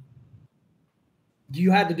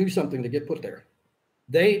you had to do something to get put there.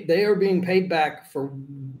 They are being paid back for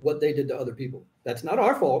what they did to other people. That's not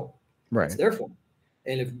our fault. Right. It's their fault.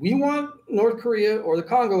 And if we want North Korea or the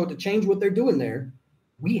Congo to change what they're doing there,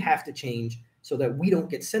 we have to change so that we don't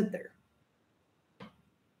get sent there.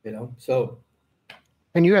 You know, so.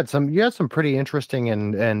 And you had some pretty interesting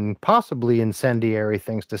and possibly incendiary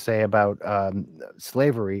things to say about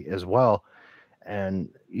slavery as well. And,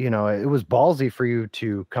 you know, it was ballsy for you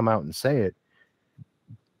to come out and say it.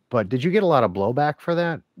 But did you get a lot of blowback for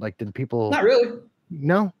that? Like, did people? Not really.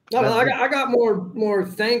 No. No, I got more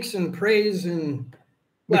thanks and praise and.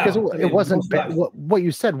 Because it wasn't what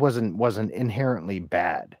you said wasn't inherently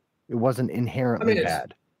bad. It wasn't inherently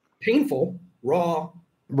bad. Painful, raw.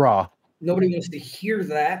 Nobody wants to hear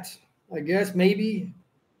that, I guess, maybe.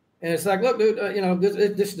 And it's like, look, dude, you know, this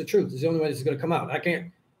is the truth. It's the only way this is going to come out.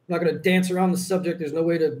 I'm not going to dance around the subject. There's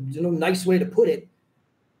no nice way to put it.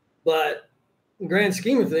 But in the grand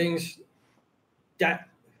scheme of things,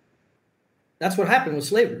 that's what happened with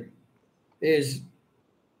slavery. Is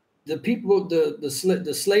the people,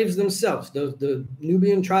 the slaves themselves, the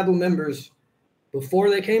Nubian tribal members, before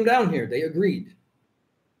they came down here, they agreed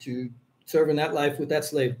to serve in that life with that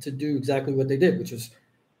slave to do exactly what they did, which was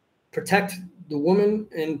protect the woman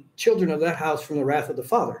and children of that house from the wrath of the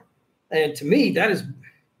father. And to me, that is,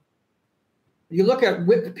 you look at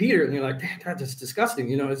whipped Peter and you're like, damn, that's just disgusting.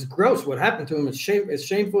 You know, it's gross. What happened to him is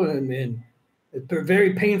shameful and it's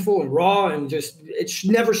very painful and raw and just,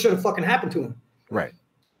 never should have fucking happened to him. Right.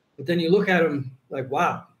 But then you look at him like,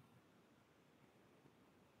 wow,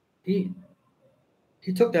 he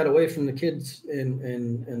took that away from the kids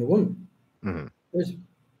and the woman. Mm-hmm.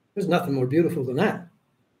 There's nothing more beautiful than that.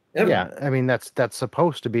 Ever. Yeah, I mean that's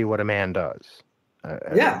supposed to be what a man does.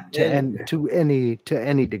 To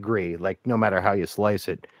any degree, like no matter how you slice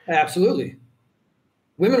it. Absolutely,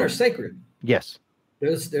 women are sacred. Yes,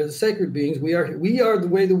 they're the sacred beings. We are the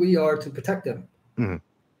way that we are to protect them,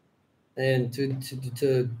 and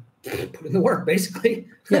to put in the work, basically.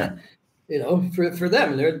 Yeah, you know, for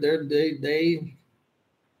them,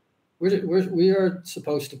 we are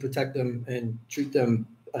supposed to protect them and treat them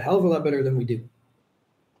a hell of a lot better than we do.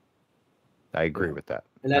 I agree with that.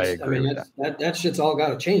 And that shit's all got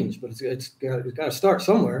to change, but it's got to start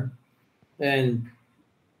somewhere, and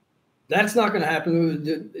that's not going to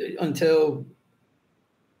happen until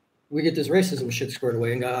we get this racism shit squared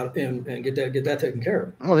away and get that taken care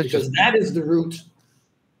of. Well, because that is the root.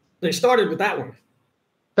 They started with that one.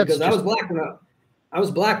 Because I was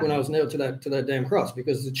black when I was nailed to that damn cross.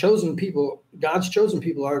 Because the chosen people, God's chosen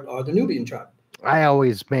people, are the Nubian tribe. I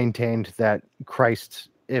always maintained that Christ,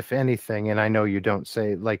 if anything, and I know you don't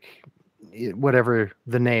say like whatever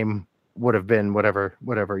the name would have been,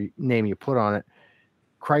 whatever name you put on it,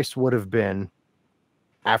 Christ would have been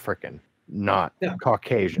African, not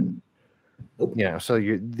Caucasian. Nope. You know, so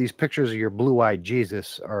these pictures of your blue-eyed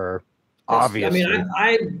Jesus are obviously. I mean,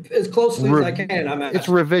 I as closely as I can. It's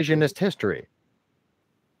revisionist history.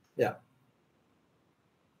 Yeah.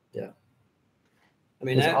 I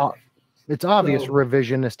mean, it's obvious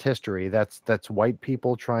revisionist history. That's white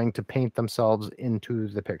people trying to paint themselves into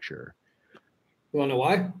the picture. You want to know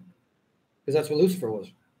why? Because that's what Lucifer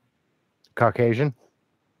was. Caucasian?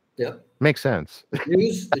 Yep. Makes sense.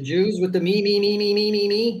 The Jews with the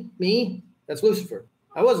me. That's Lucifer.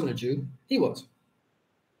 I wasn't a Jew. He was.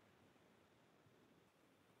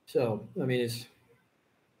 So, I mean,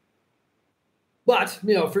 but,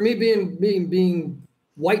 you know, for me being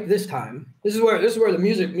white this time, this is where the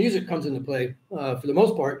music comes into play for the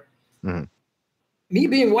most part. Mm-hmm. Me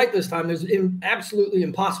being white this time is absolutely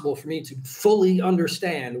impossible for me to fully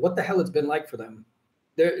understand what the hell it's been like for them.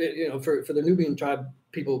 You know, for the Nubian tribe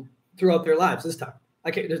people throughout their lives this time.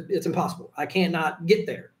 I can't. It's impossible. I cannot get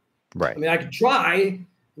there. Right. I mean, I could try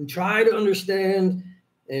to understand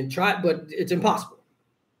but it's impossible.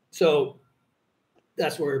 So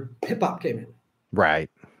that's where hip hop came in. Right.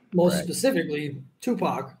 Most specifically,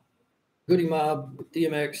 Tupac, Goody Mob,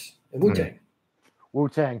 DMX, and Wu-Tang.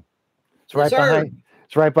 Wu-Tang. It's Yes, right sir. behind.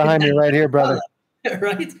 It's right behind me, right here, brother.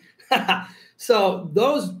 Right? So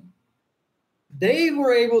they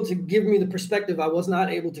were able to give me the perspective I was not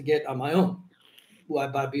able to get on my own,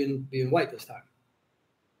 by being white this time.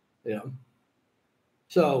 You know.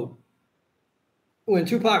 So when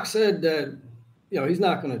Tupac said that, he's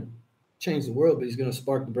not going to change the world, but he's going to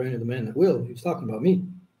spark the brain of the man that will, he was talking about me.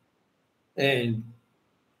 And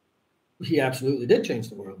he absolutely did change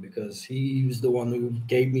the world, because he was the one who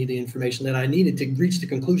gave me the information that I needed to reach the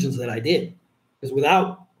conclusions that I did. Because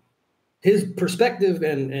without his perspective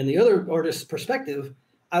and the other artist's perspective,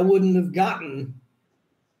 I wouldn't have gotten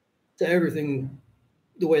to everything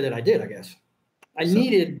the way that I did, I guess. I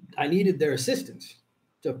needed their assistance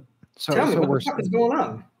to tell me what the fuck is going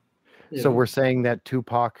on. So we're saying that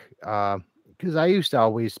Tupac, because I used to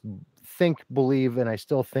always believe, and I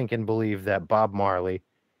still think and believe that Bob Marley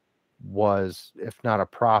was, if not a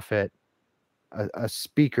prophet, a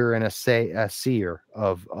speaker and a seer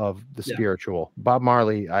of the spiritual. Bob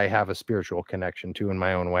Marley, I have a spiritual connection to in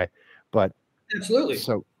my own way, but absolutely.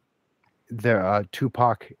 So there,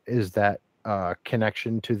 Tupac is that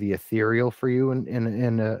connection to the ethereal for you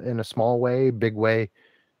in a small way, big way.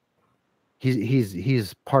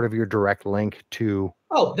 He's part of your direct link to.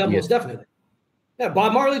 Oh, most definitely. Yeah,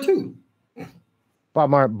 Bob Marley too. Bob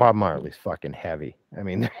Marley's fucking heavy. I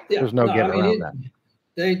mean, there's no getting around that.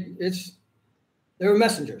 They were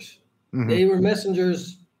messengers. Mm-hmm. They were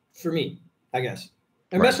messengers for me, I guess.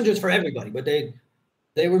 They're messengers for everybody, but they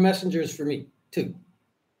were messengers for me too.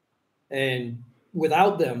 And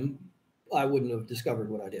without them, I wouldn't have discovered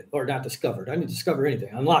what I did, or not discovered. I didn't discover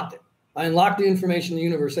anything. I unlocked it. I unlocked the information the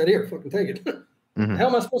universe said, "Here, fucking take it." Mm-hmm. The hell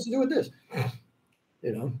am I supposed to do with this?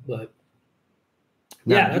 But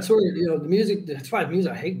that's where the music. That's why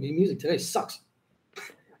I hate music today. Sucks.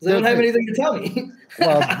 They don't have anything to tell me.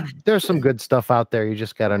 Well, there's some good stuff out there. You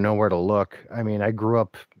just got to know where to look. I mean, I grew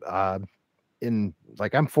up I'm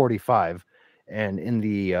 45, and in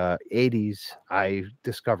the 80s, I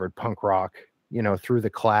discovered punk rock, through The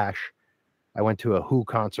Clash. I went to a Who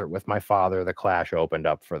concert with my father. The Clash opened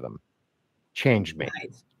up for them. Changed me.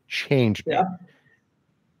 Nice. Changed me.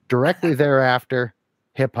 Directly thereafter,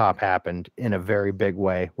 hip hop happened in a very big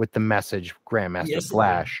way with The Message, Grandmaster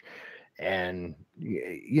Flash. And,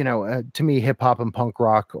 to me, hip hop and punk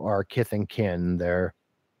rock are kith and kin. They're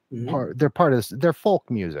part of they're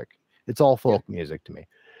folk music. It's all folk music to me.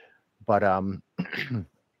 But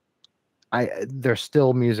there's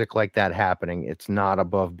still music like that happening. It's not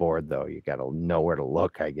above board, though. You got to know where to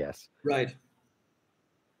look, I guess. Right.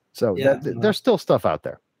 So there's still stuff out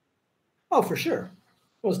there. Oh, for sure.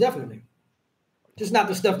 Most definitely. Just not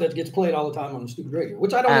the stuff that gets played all the time on the stupid radio,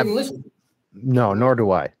 which I don't even listen to. No, nor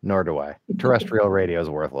do I. Terrestrial radio is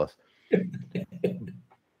worthless.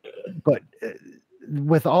 But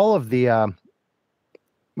with all of these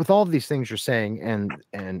things you're saying,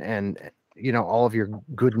 and all of your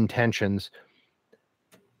good intentions,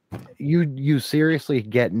 you seriously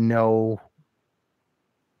get no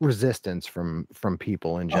resistance from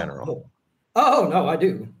people in general. Oh no, I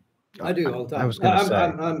do all the time. I was going to say,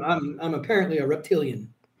 I'm apparently a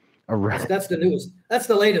reptilian. That's the newest. That's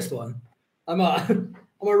the latest one. I'm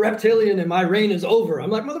a reptilian, and my reign is over. I'm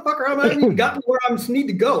like, motherfucker, I haven't even gotten where I need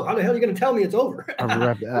to go. How the hell are you going to tell me it's over?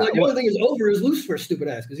 The only thing is over is Lucifer's stupid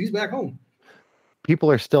ass, because he's back home.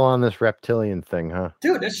 People are still on this reptilian thing, huh?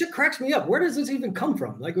 That shit cracks me up. Where does this even come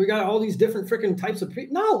from? Like, we got all these different freaking types of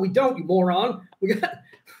people. No, we don't, you moron. We got.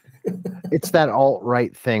 It's that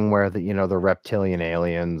alt-right thing where the reptilian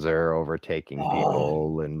aliens are overtaking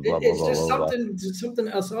people and blah, blah, blah. It's just something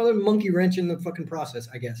else, other monkey wrench in the fucking process,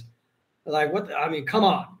 I guess. Like, what? I mean, come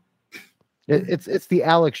on. It's the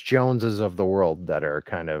Alex Joneses of the world that are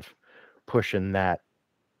kind of pushing that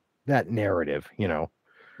narrative, the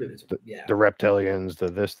reptilians, the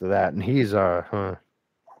this, the that, and he's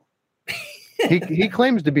he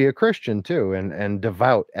claims to be a Christian too, and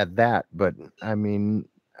devout at that. But I mean,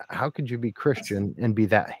 how could you be Christian and be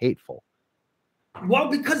that hateful? Well,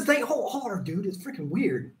 because they all are, dude. It's freaking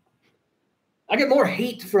weird. I get more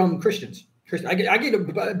hate from Christians. I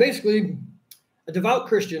get basically a devout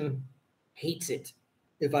Christian hates it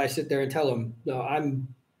if I sit there and tell him, no, I'm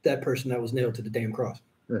that person that was nailed to the damn cross.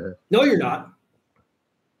 Uh-huh. No, you're not.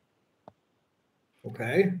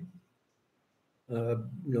 Okay.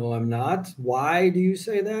 No, I'm not. Why do you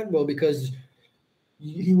say that? Well, because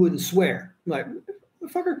he wouldn't swear. I'm like,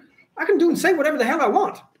 motherfucker, I can do and say whatever the hell I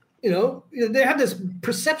want. They have this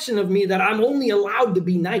perception of me that I'm only allowed to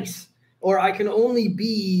be nice, or I can only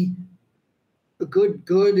be good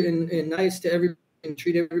and nice to everybody and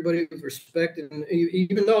treat everybody with respect. And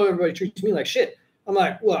even though everybody treats me like shit, I'm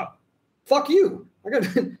like, well, fuck you.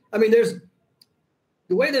 I mean, there's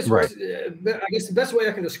the way this works. I guess the best way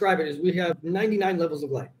I can describe it is we have 99 levels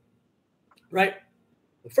of light, right?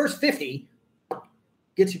 The first 50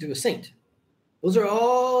 gets you to a saint. Those are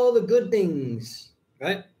all the good things,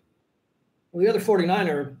 right? Well, the other 49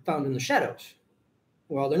 are found in the shadows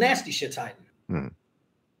where all the nasty shit's hiding.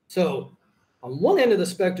 So on one end of the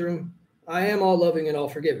spectrum, I am all loving and all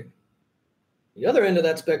forgiving. The other end of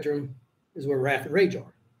that spectrum is where wrath and rage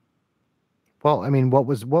are. Well, I mean, what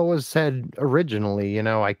was said originally,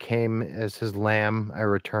 I came as his lamb, I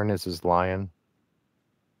return as his lion.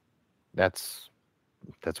 That's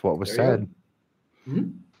what was said. Mm-hmm.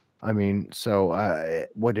 I mean, so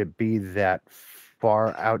would it be that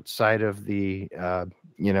far outside of the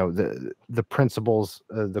the principles,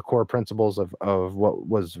 the core principles of what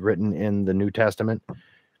was written in the New Testament,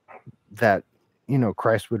 that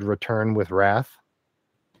Christ would return with wrath?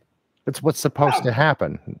 That's what's supposed to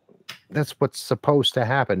happen. That's what's supposed to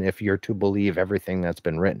happen if you're to believe everything that's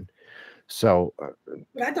been written. So,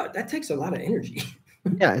 but I thought that takes a lot of energy.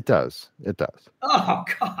 Yeah, it does. It does. Oh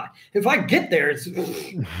God! If I get there, it's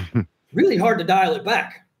really hard to dial it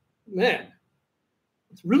back, man.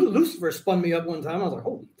 It's really Lucifer spun me up one time. I was like,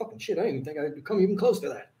 holy fucking shit! I didn't even think I could come even close to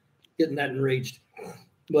that, getting that enraged.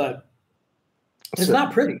 But it's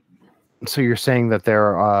not pretty. So you're saying that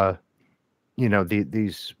there are,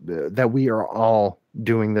 these that we are all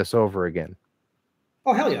doing this over again.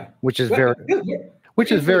 Oh hell yeah! Which is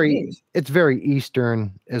it's very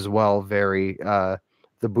Eastern as well. Very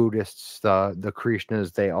the Buddhists, the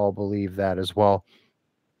Krishnas, they all believe that as well.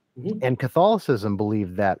 Mm-hmm. And Catholicism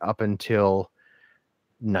believed that up until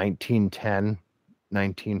 1910,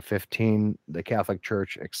 1915, the Catholic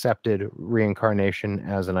Church accepted reincarnation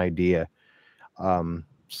as an idea.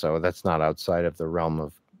 So that's not outside of the realm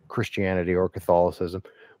of Christianity or Catholicism.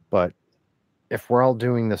 But if we're all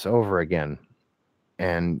doing this over again,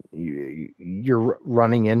 and you're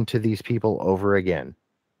running into these people over again,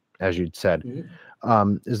 as you'd said, mm-hmm.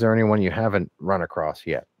 Is there anyone you haven't run across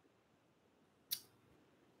yet?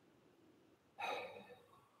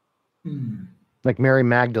 Like Mary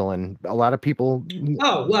Magdalene, a lot of people.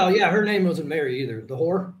 Oh, well, yeah, her name wasn't Mary either. The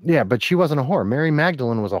whore. Yeah, but she wasn't a whore. Mary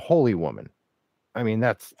Magdalene was a holy woman. I mean,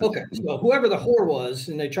 that's okay. So whoever the whore was,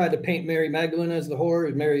 and they tried to paint Mary Magdalene as the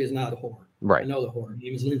whore, Mary is not a whore. Right. I know the whore. Her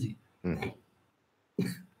name is Lindsay. Mm-hmm.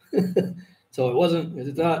 So it wasn't.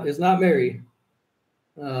 It's not Mary.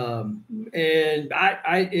 And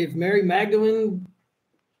I if Mary Magdalene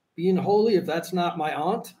being holy, if that's not my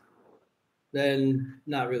aunt, then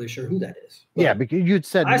not really sure who that is. But yeah, because you'd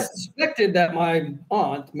said I suspected that my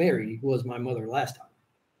aunt Mary was my mother last time.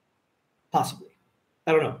 Possibly,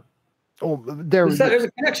 I don't know. Oh, there's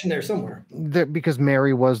a connection there somewhere. Because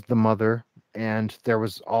Mary was the mother, and there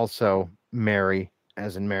was also Mary,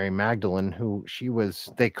 as in Mary Magdalene, who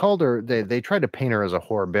they called her. They tried to paint her as a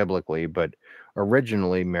whore biblically, but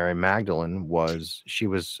originally Mary Magdalene she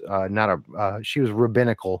was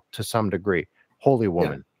rabbinical to some degree, holy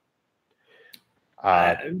woman.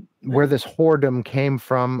 Yeah. Where this whoredom came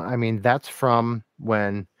from, I mean, that's from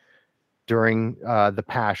when during the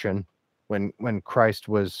Passion, when Christ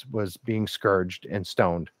was being scourged and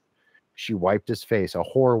stoned, she wiped his face. A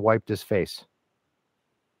whore wiped his face,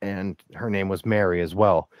 and her name was Mary as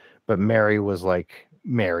well. But Mary was like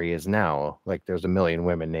Mary is now. Like there's a million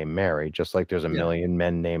women named Mary, just like there's a million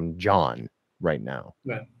men named John right now.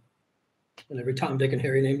 Right. And every Tom, Dick, and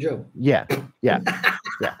Harry named Joe. Yeah. Yeah.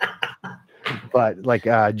 Yeah. But like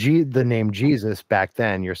the name Jesus back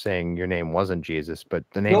then, you're saying your name wasn't Jesus, but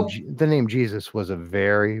the name Jesus was a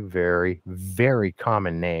very, very, very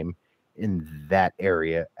common name in that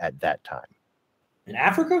area at that time. In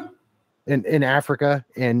Africa? In Africa,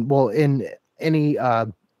 and well, in any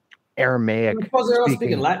Aramaic. Because they're all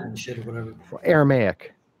speaking Latin and shit or whatever.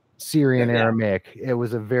 Aramaic, Syrian Aramaic. It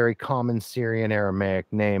was a very common Syrian Aramaic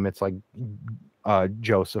name. It's like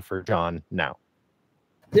Joseph or John now.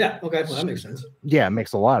 Yeah, okay, well, that makes sense. Yeah, it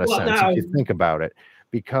makes a lot of sense if you think about it,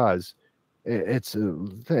 because it's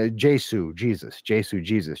Jesus,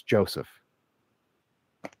 Joseph.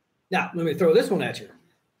 Now, let me throw this one at you.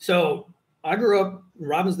 So, I grew up in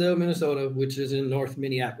Robbinsdale, Minnesota, which is in North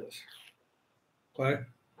Minneapolis. Okay?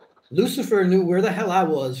 Lucifer knew where the hell I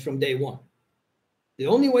was from day one. The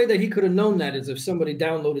only way that he could have known that is if somebody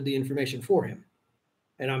downloaded the information for him.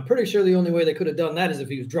 And I'm pretty sure the only way they could have done that is if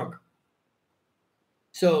he was drunk.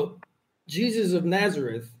 So, Jesus of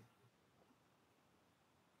Nazareth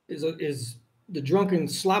is the drunken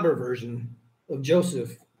slobber version of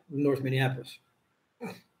Joseph in North Minneapolis.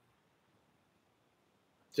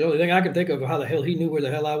 It's the only thing I can think of how the hell he knew where the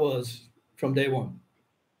hell I was from day one.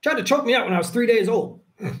 Tried to choke me out when I was 3 days old.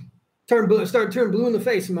 Started turning blue in the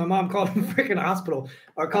face, and my mom called him freaking hospital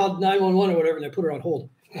or called 911 or whatever, and they put her on hold.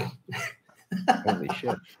 Holy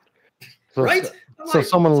shit. So, right? So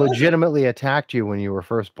someone legitimately attacked you when you were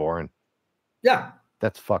first born. Yeah.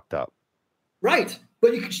 That's fucked up. Right.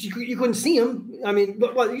 But you couldn't see him. I mean,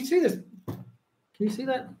 but what, you see this? Can you see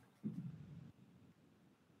that?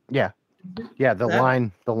 Yeah. Yeah, the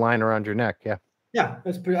line around your neck. Yeah. Yeah,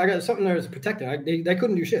 I got something there that's protecting. They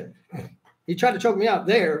couldn't do shit. He tried to choke me out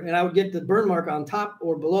there, and I would get the burn mark on top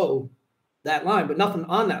or below that line, but nothing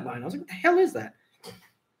on that line. I was like, what the hell is that?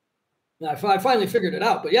 And I finally figured it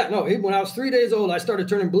out. But yeah, no, when I was 3 days old, I started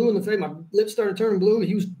turning blue in the face. My lips started turning blue.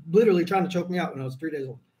 He was literally trying to choke me out when I was 3 days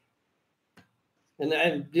old.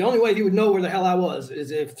 And the only way he would know where the hell I was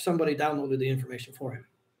is if somebody downloaded the information for him.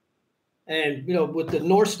 And, with the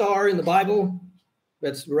North Star in the Bible,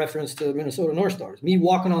 that's a reference to Minnesota North Stars. Me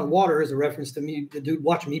walking on water is a reference to me, the dude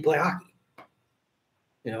watching me play hockey.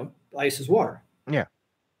 Ice is water. Yeah.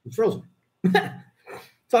 It's frozen.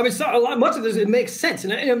 So, I mean, much of this, it makes sense.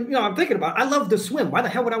 And, I'm thinking about it. I love to swim. Why the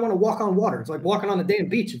hell would I want to walk on water? It's like walking on a damn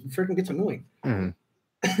beach. It freaking gets annoying. Mm-hmm.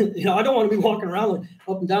 I don't want to be walking around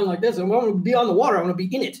up and down like this. I want to be on the water. I want to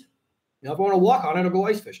be in it. If I want to walk on it, I'll go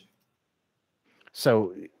ice fishing.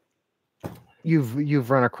 So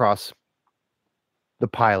you've run across the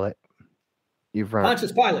pilot. You've run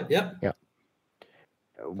Pontius Pilate. Yep. Yeah.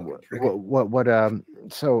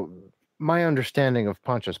 So my understanding of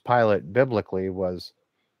Pontius Pilate biblically was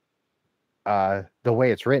the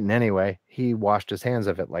way it's written anyway. He washed his hands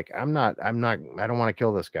of it. Like, I don't want to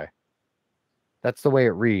kill this guy. That's the way it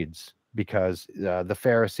reads, because the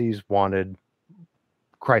Pharisees wanted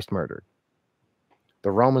Christ murdered. The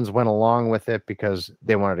Romans went along with it because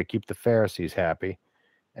they wanted to keep the Pharisees happy.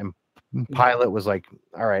 And Pilate was like,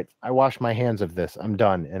 all right, I wash my hands of this. I'm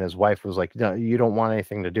done. And his wife was like, no, you don't want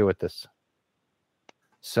anything to do with this.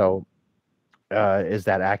 So is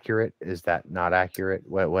that accurate? Is that not accurate?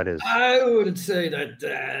 What is? I would say that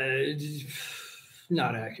it's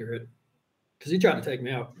not accurate, because he tried to take me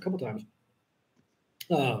out a couple times.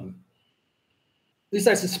 At least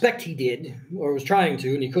I suspect he did, or was trying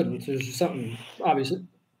to, and he couldn't. There's something obviously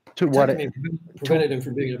prevented him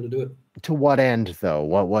from being able to do it. To what end, though?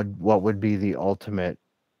 What would be the ultimate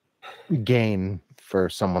gain for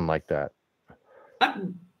someone like that?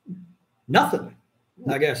 Nothing,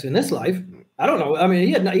 I guess, in this life. I don't know. I mean,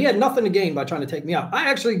 he had nothing to gain by trying to take me out. I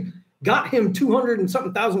actually got him $200 and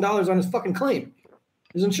something thousand on his fucking claim,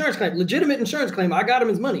 his insurance claim, legitimate insurance claim. I got him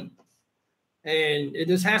his money. And it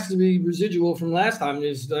just has to be residual from last time.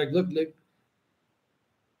 Is like, look,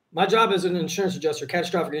 my job as an insurance adjuster,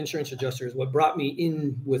 catastrophic insurance adjuster, is what brought me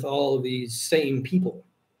in with all of these same people.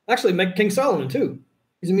 Actually, King Solomon too.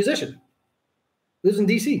 He's a musician. Lives in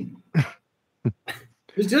DC.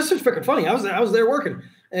 It's just freaking funny. I was there working,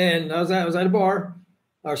 and I was at a bar,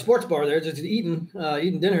 our sports bar there, just eating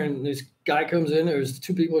dinner, and this guy comes in. There's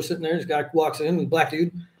two people sitting there. This guy walks in, a black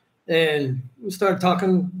dude. And we started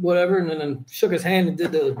talking, whatever, and then shook his hand and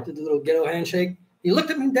did the little ghetto handshake. He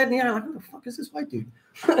looked at me dead in the eye, like, who the fuck is this white dude?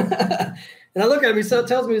 And I look at him, he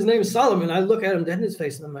tells me his name is Solomon. I look at him dead in his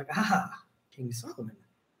face, and I'm like, King Solomon.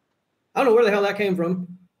 I don't know where the hell that came from,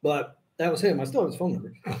 but that was him. I still have his phone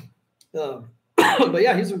number. But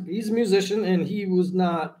yeah, he's a musician, and he was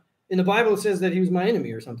not, in the Bible it says that he was my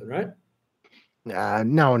enemy or something, right?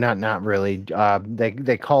 No, not really.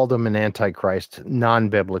 They called him an antichrist,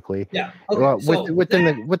 non-biblically. Yeah. Okay.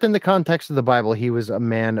 Within the context of the Bible, he was a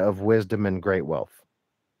man of wisdom and great wealth.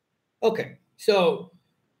 Okay, so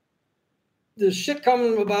the shit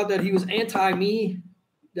coming about that he was anti-me,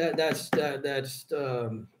 that's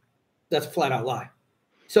a flat out lie.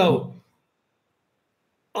 So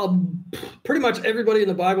pretty much everybody in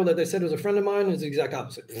the Bible that they said was a friend of mine is the exact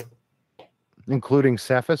opposite, including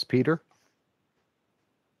Cephas, Peter.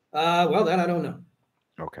 Well, that I don't know.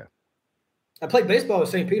 Okay. I played baseball with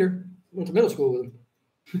St. Peter. Went to middle school with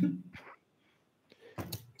him.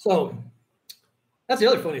 So that's the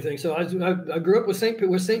other funny thing. So I grew up with St.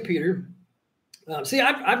 Peter. See,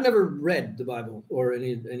 I've never read the Bible or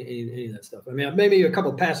any of that stuff. I mean, maybe a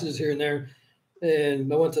couple of passages here and there,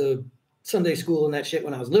 and I went to Sunday school and that shit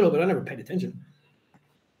when I was little, but I never paid attention.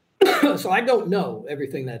 So I don't know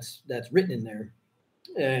everything that's written in there,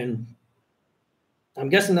 and I'm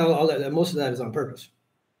guessing that most of that is on purpose,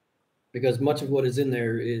 because much of what is in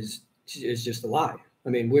there is just a lie. I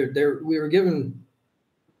mean, we were given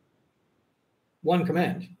one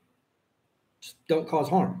command: just don't cause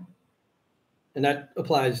harm, and that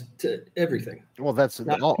applies to everything. Well, that's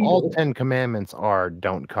all 10 commandments are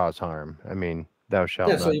don't cause harm. I mean, thou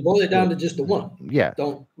shalt So not. you boil it down to just the one. Yeah.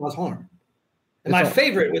 Don't cause harm. And my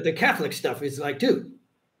favorite with the Catholic stuff is like, dude,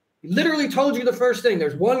 he literally told you the first thing.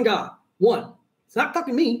 There's one God. One. It's not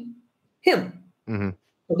fucking me. Him. Mm-hmm.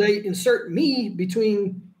 So they insert me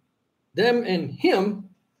between them and him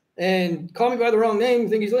and call me by the wrong name. You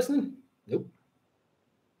think he's listening? Nope.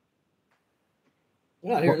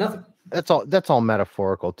 We're not hearing nothing. That's all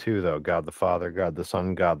metaphorical too, though. God the Father, God the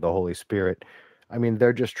Son, God the Holy Spirit. I mean,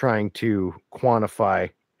 they're just trying to quantify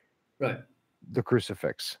the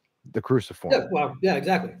crucifix, the cruciform. Yeah, well, yeah,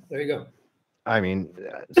 exactly. There you go. I mean,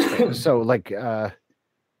 so like the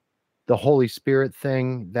Holy Spirit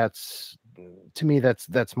thing, that's, to me,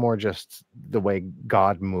 that's more just the way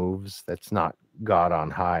God moves. That's not God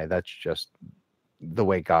on high. That's just the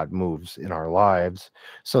way God moves in our lives.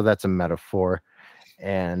 So that's a metaphor.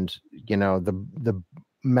 And, you know, the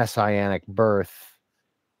messianic birth,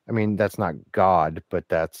 I mean, that's not God, but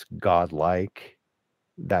that's godlike.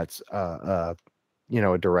 That's you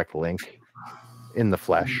know, a direct link in the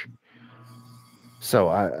flesh.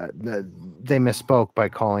 So they misspoke by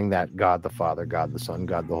calling that God the Father, God the Son,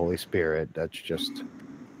 God the Holy Spirit. That's just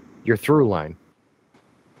your through line.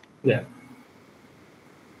 Yeah.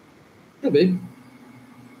 Could be.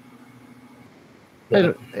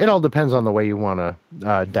 It all depends on the way you want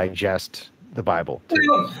to digest the Bible, too.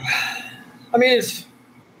 Well, I mean, it's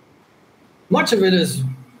much of it is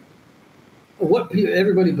what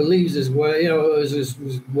everybody believes is what, you know, is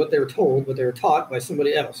what they were told, what they were taught by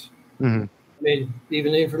somebody else. Mm-hmm. I mean,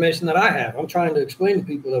 even the information that I have, I'm trying to explain to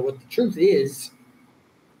people that what the truth is,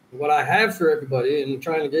 what I have for everybody, and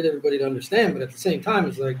trying to get everybody to understand. But at the same time,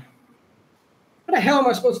 it's like, how the hell am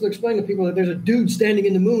I supposed to explain to people that there's a dude standing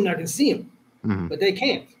in the moon? I can see him, but they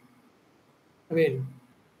can't. I mean,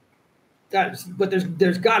 but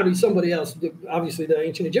there's got to be somebody else. Obviously, the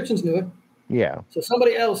ancient Egyptians knew it. Yeah. So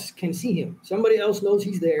somebody else can see him. Somebody else knows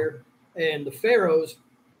he's there. And the pharaohs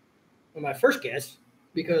are my first guess,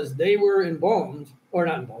 because they were embalmed, or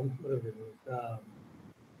not embalmed, whatever it was,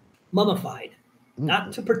 mummified,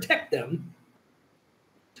 not to protect them,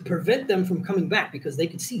 to prevent them from coming back, because they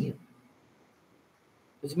could see him.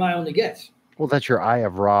 It's my only guess. Well, that's your Eye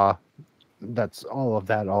of Ra. That's all of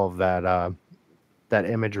that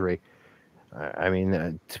imagery. I mean,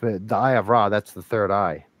 the Eye of Ra, that's the third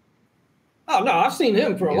eye. Oh, no, I've seen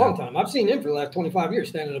him for a long time. I've seen him for the last 25 years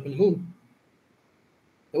standing up in the moon.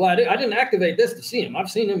 Well, I didn't activate this to see him.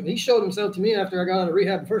 I've seen him. He showed himself to me after I got out of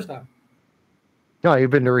rehab the first time. No,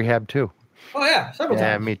 you've been to rehab too. Oh, yeah, several times.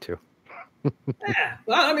 Yeah, me too. Yeah,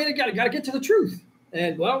 well, I mean, you got to get to the truth.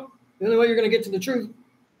 And, well, the only way you're going to get to the truth,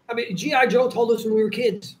 I mean, G.I. Joe told us when we were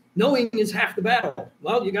kids, knowing is half the battle.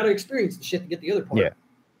 Well, you got to experience the shit to get the other part. Yeah.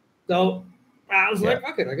 So I was like,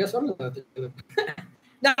 fuck it, I guess I'm going to have to do it.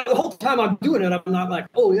 Now, the whole time I'm doing it, I'm not like,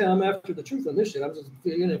 oh, yeah, I'm after the truth on this shit. I'm just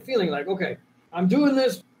feeling like, okay, I'm doing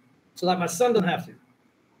this so that my son doesn't have to.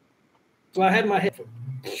 So I had in my head for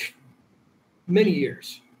many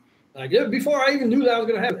years. Like, before I even knew that I was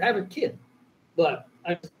going to have a kid. But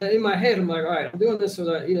in my head, I'm like, all right, I'm doing this so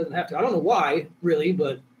that he doesn't have to. I don't know why, really,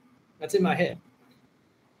 but that's in my head.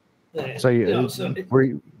 So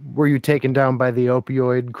were you taken down by the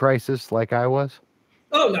opioid crisis like I was?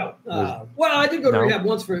 Oh, no. Well, I did go to rehab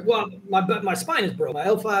once my spine is broke. My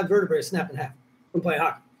L5 vertebrae snapped in half from playing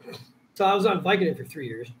hockey. So I was on Vicodin for 3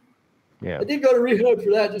 years. Yeah. I did go to rehab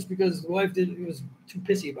for that just because the wife was too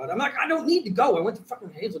pissy about it. I'm like, I don't need to go. I went to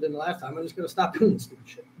fucking Hazelden the last time. I'm just going to stop doing this stupid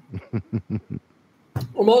shit.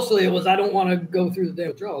 Well, mostly it was I don't want to go through the damn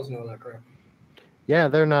withdrawals and all that crap. Yeah,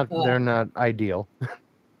 they're not ideal.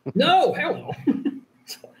 No, hell no.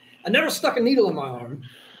 I never stuck a needle in my arm.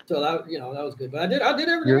 So that was good. But I did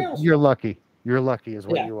everything else. You're lucky. You're lucky is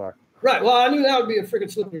what you are. Right. Well, I knew that would be a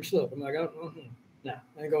freaking slippery slope. I'm like, I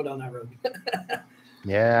ain't going down that road.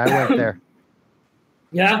 Yeah, I went there.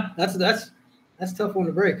 Yeah, that's a tough one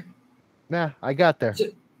to break. Nah, I got there.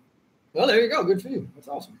 Well, there you go. Good for you. That's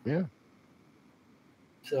awesome. Yeah.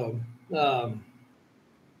 So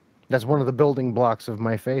that's one of the building blocks of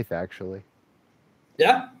my faith, actually.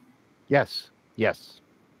 Yeah? Yes.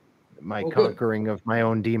 My conquering of my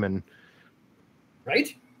own demon.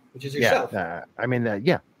 Right? Which is yourself. Yeah.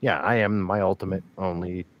 I am my ultimate,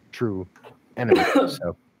 only true enemy.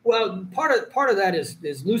 So. Well, part of that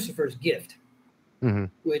is Lucifer's gift. Mm-hmm.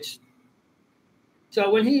 Which,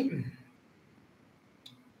 so when he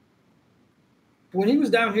was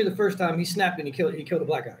down here the first time, he snapped and he killed a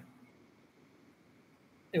black guy.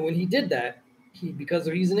 And when he did that, because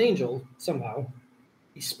he's an angel somehow,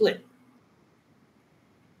 he split.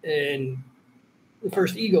 And the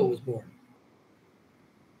first ego was born.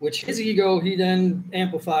 Which his ego he then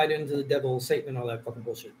amplified into the devil, Satan, and all that fucking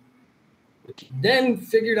bullshit. Then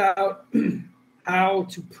figured out how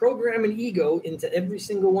to program an ego into every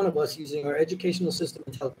single one of us using our educational system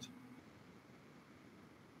and television.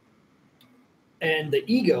 And the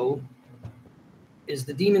ego is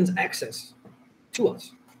the demon's access to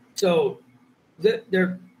us. So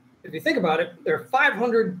there, if you think about it, there are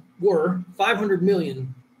 500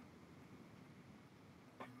 million.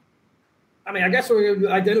 I mean, I guess we're going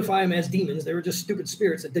to identify them as demons. They were just stupid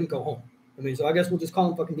spirits that didn't go home. I mean, so I guess we'll just call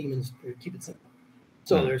them fucking demons to keep it simple.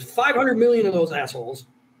 So there's 500 million of those assholes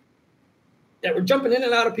that were jumping in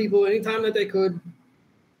and out of people anytime that they could.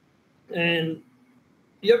 And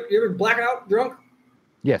you ever blackout drunk?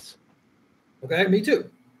 Yes. Okay, me too.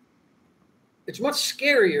 It's much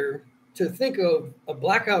scarier to think of a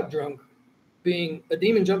blackout drunk being a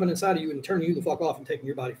demon jumping inside of you and turning you the fuck off and taking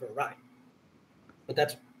your body for a ride. But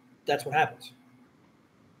that's what happens.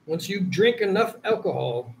 Once you drink enough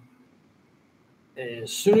alcohol,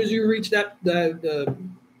 as soon as you reach that the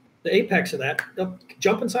apex of that, they'll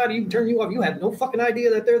jump inside of you and turn you off. You have no fucking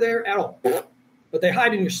idea that they're there at all. But they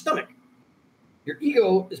hide in your stomach. Your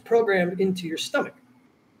ego is programmed into your stomach.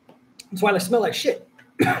 That's why they smell like shit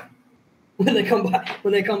when they come by.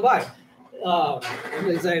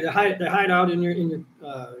 They say they hide out in your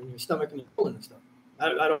stomach and your colon and stuff.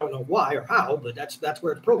 I don't know why or how, but that's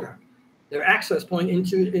where it's programmed. Their access point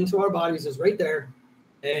into our bodies is right there,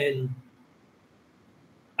 and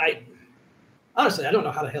I honestly I don't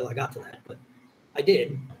know how the hell I got to that, but I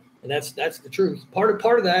did, and that's the truth. Part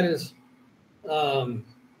of that is, my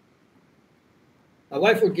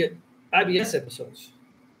wife would get IBS episodes.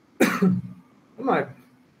 I'm like,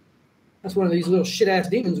 that's one of these little shit ass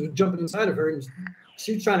demons was jumping inside of her, and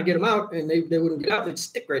she was trying to get them out, and they wouldn't get out. They'd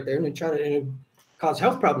stick right there, and they try to and it cause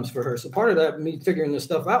health problems for her. So part of that, me figuring this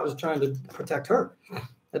stuff out, was trying to protect her.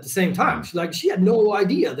 At the same time, she had no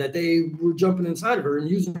idea that they were jumping inside of her and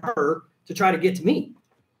using her to try to get to me.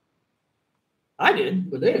 I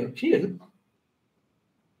did, but they didn't. She didn't.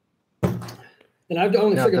 And I've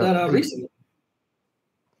only figured that out recently.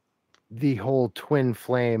 The whole twin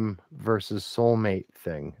flame versus soulmate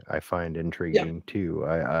thing I find intriguing too.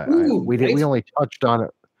 We only touched on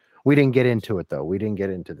it. We didn't get into it though. We didn't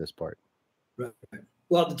get into this part. Right.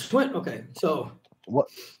 Well, the twin. Okay, so what?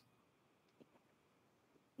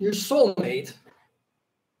 Your soulmate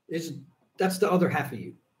that's the other half of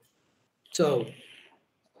you. So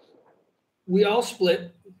we all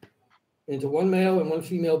split into one male and one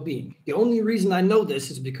female being. The only reason I know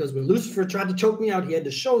this is because when Lucifer tried to choke me out, he had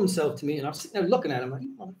to show himself to me, and I'm sitting there looking at him like,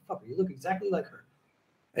 you motherfucker, you look exactly like her.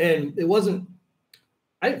 And it wasn't,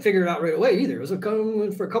 I didn't figure it out right away either. It was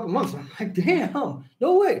coming for a couple months. I'm like, damn,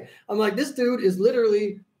 no way. I'm like, this dude is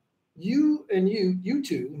literally you and you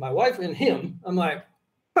two, my wife and him. I'm like,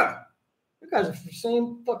 huh, you guys are the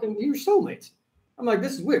same fucking, you're soulmates. I'm like,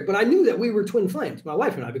 this is weird. But I knew that we were twin flames, my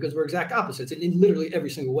wife and I, because we're exact opposites in literally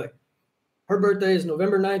every single way. Her birthday is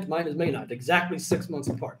November 9th. Mine is May 9th, exactly 6 months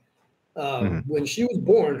apart. When she was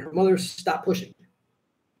born, her mother stopped pushing.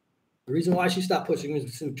 The reason why she stopped pushing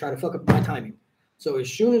is to try to fuck up my timing. So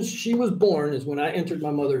as soon as she was born is when I entered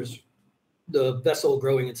the vessel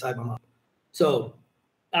growing inside my mom. So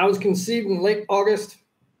I was conceived in late August,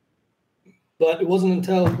 but it wasn't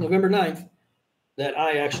until November 9th that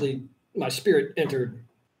my spirit entered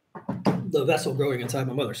the vessel growing inside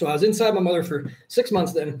my mother. So I was inside my mother for 6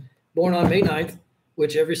 months then, born on May 9th,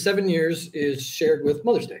 which every 7 years is shared with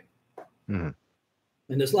Mother's Day. Mm-hmm.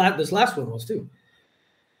 And this last one was too.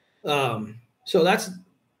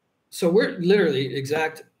 So we're literally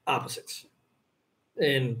exact opposites.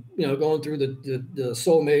 And, going through the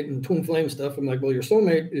soulmate and twin flame stuff, I'm like, well, your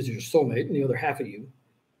soulmate is your soulmate and the other half of you.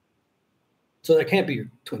 So that can't be your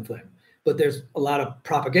twin flame. But there's a lot of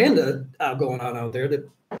propaganda going on out there that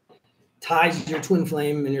ties your twin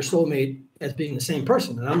flame and your soulmate as being the same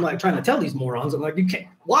person. And I'm like trying to tell these morons, I'm like, you can't.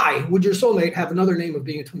 Why would your soulmate have another name of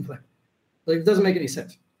being a twin flame? Like, it doesn't make any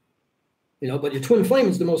sense. But your twin flame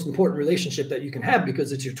is the most important relationship that you can have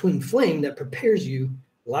because it's your twin flame that prepares you,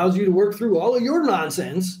 allows you to work through all of your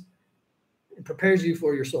nonsense and prepares you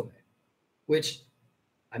for your soulmate, which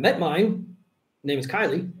I met mine. Her name is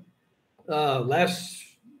Kylie. Last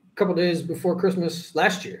couple days before Christmas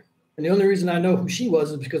last year. And the only reason I know who she was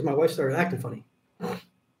is because my wife started acting funny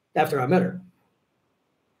after I met her.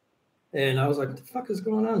 And I was like, what the fuck is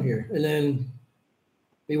going on here? And then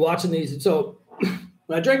me watching these. So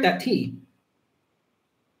when I drank that tea,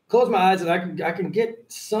 close my eyes and I can get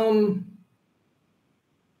some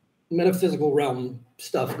metaphysical realm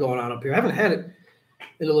stuff going on up here. I haven't had it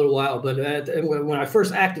in a little while, but when I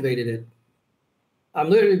first activated it, I'm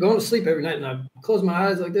literally going to sleep every night and I close my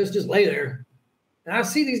eyes like this, just lay there. And I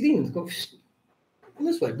see these demons go,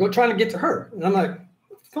 this way, go trying to get to her. And I'm like,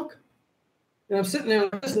 what the fuck? And I'm sitting there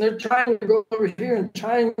and they're trying to go over here and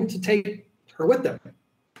trying to take her with them.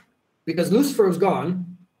 Because Lucifer was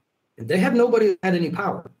gone, and they had nobody that had any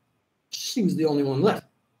power. She was the only one left.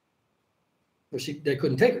 But they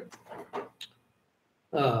couldn't take her.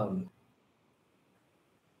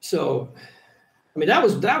 So, I mean, that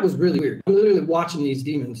was really weird. I'm literally watching these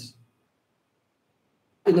demons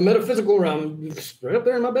in the metaphysical realm, right up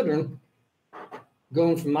there in my bedroom,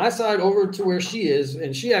 going from my side over to where she is,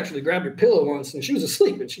 and she actually grabbed her pillow once, and she was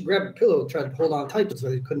asleep, and she grabbed her pillow and tried to hold on tight so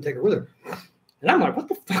they couldn't take her with her. And I'm like, what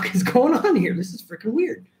the fuck is going on here? This is freaking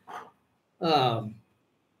weird.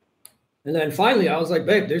 And then finally, I was like,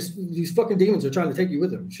 babe, there's these fucking demons are trying to take you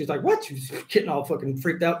with them. She's like, what? She's getting all fucking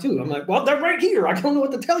freaked out too. I'm like, well, they're right here. I don't know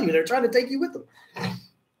what to tell you. They're trying to take you with them.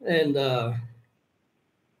 And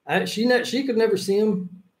she could never see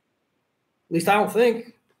them. At least I don't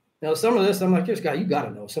think. You know, some of this, I'm like, this guy, you got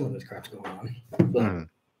to know some of this crap's going on. But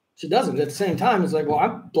she doesn't. At the same time, it's like, well,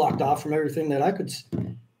 I'm blocked off from everything that I could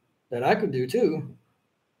do too.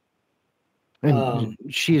 And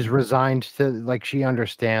she's resigned to, like, she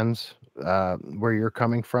understands where you're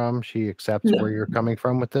coming from. She accepts where you're coming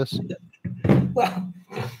from with this. Well,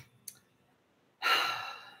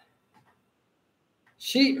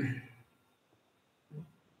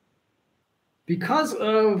 because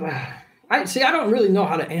of, I don't really know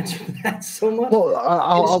how to answer that so much.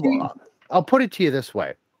 Well, I'll put it to you this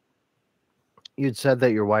way. You'd said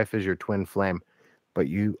that your wife is your twin flame, but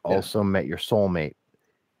you also met your soulmate.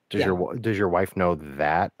 Does your wife know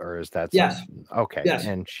that, or is that something? Okay? Yes.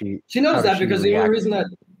 And she knows that because the only reason that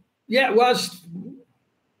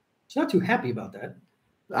she's not too happy about that.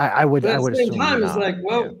 I would. But at the same time, it's like,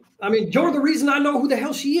 well, I mean, you're the reason I know who the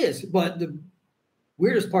hell she is. But the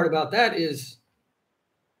weirdest part about that is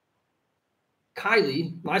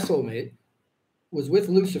Kylie, my soulmate, was with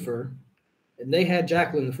Lucifer, and they had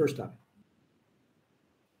Jacqueline the first time.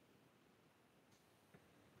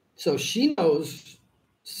 So she knows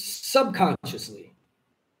subconsciously.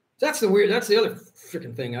 That's the other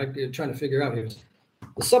freaking thing I'm trying to figure out here.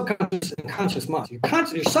 The subconscious and conscious mind.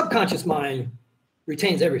 Your subconscious mind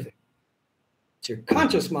retains everything. It's your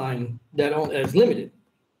conscious mind that is limited.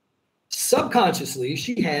 Subconsciously,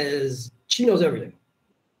 she knows everything.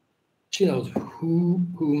 She knows who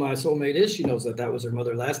my soulmate is. She knows that was her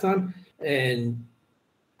mother last time. And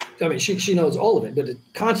I mean, she knows all of it, but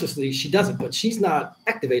consciously she doesn't, but she's not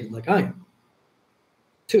activated like I am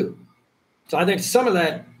too. So I think some of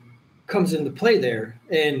that comes into play there.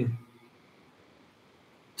 And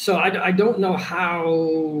so I don't know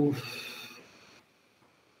how,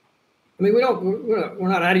 I mean, we're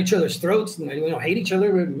not at each other's throats, and we don't hate each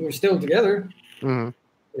other. We're still together, you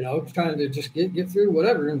know, trying to just get through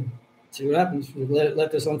whatever and see what happens.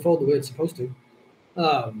 Let this unfold the way it's supposed to.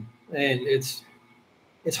 And it's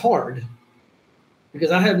hard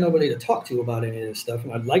because I have nobody to talk to about any of this stuff.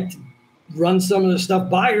 And I'd like to run some of the stuff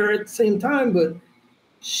by her at the same time, but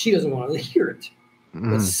she doesn't want to hear it.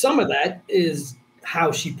 But some of that is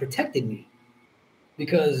how she protected me.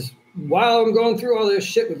 Because while I'm going through all this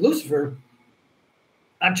shit with Lucifer,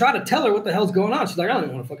 I try to tell her what the hell's going on. She's like, I don't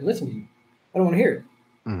even want to fucking listen to you. I don't want to hear it.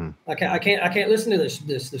 I can't listen to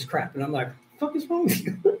this crap. And I'm like, what the fuck is wrong with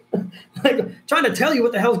you? Like, trying to tell you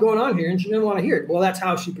what the hell's going on here, and she didn't want to hear it. Well, that's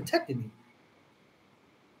how she protected me.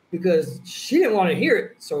 Because she didn't want to hear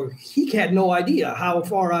it, so he had no idea how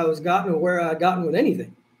far I was gotten or where I had gotten with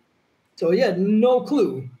anything. So he had no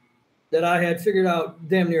clue that I had figured out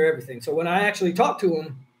damn near everything. So when I actually talked to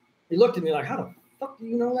him, he looked at me like, how the fuck do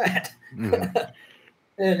you know that?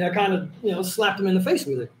 And I kind of, slapped him in the face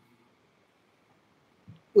with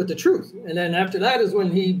the truth. And then after that is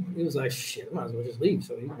when he was like, shit, I might as well just leave.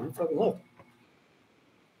 So he fucking left.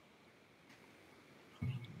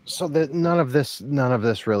 So that none of this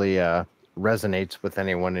really resonates with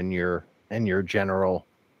anyone in your general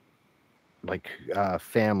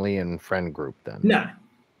family and friend group then? No.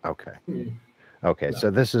 Okay. Okay. No. So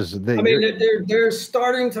this is they're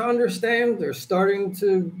starting to understand. They're starting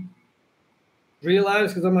to realize,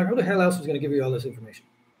 because I'm like, who the hell else was going to give you all this information?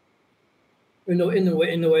 In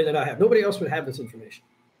the way that I have. Nobody else would have this information.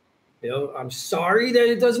 I'm sorry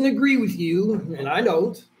that it doesn't agree with you, and I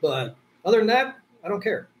don't, but other than that, I don't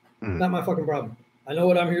care. Not my fucking problem. I know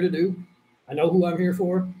what I'm here to do. I know who I'm here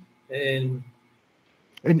for, and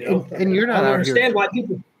you're not out understand here, why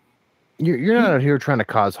people. You're not out here trying to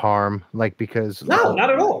cause harm, because no,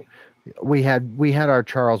 not at all. We had our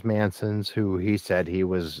Charles Mansons, who he said he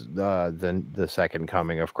was the second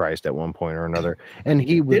coming of Christ at one point or another, and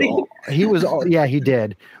he was yeah, he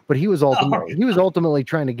did, but he was ultimately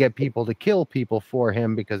trying to get people to kill people for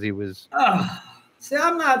him because he was See,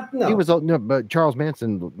 I'm not. No, He was no, but Charles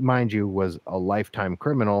Manson, mind you, was a lifetime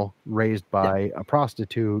criminal raised by a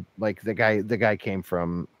prostitute. Like the guy came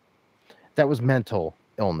from, that was mental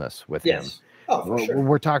illness with him. Yes. Oh, for sure.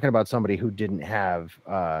 We're talking about somebody who didn't have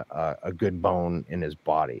a good bone in his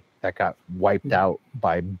body that got wiped out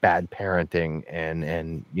by bad parenting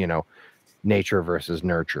and nature versus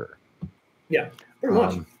nurture. Yeah, pretty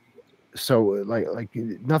much. So like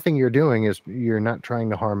nothing you're doing is, you're not trying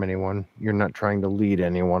to harm anyone. You're not trying to lead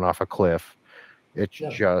anyone off a cliff. It's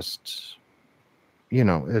just,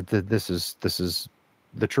 this is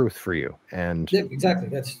the truth for you. And yeah, exactly.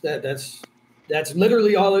 That's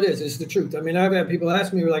literally all it is. It's the truth. I mean, I've had people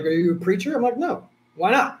ask me, like, are you a preacher? I'm like, no.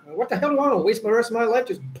 Why not? What the hell do I want to waste the rest of my life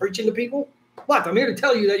just preaching to people? What? I'm here to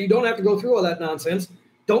tell you that you don't have to go through all that nonsense.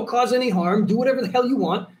 Don't cause any harm. Do whatever the hell you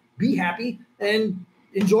want. Be happy and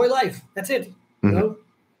enjoy life. That's it. You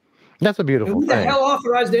That's a beautiful thing. Who the hell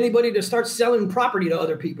authorized anybody to start selling property to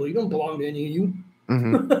other people? You don't belong to any of you.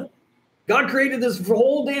 God created this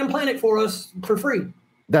whole damn planet for us for free.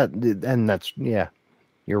 That's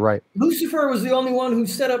you're right. Lucifer was the only one who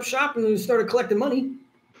set up shop and started collecting money.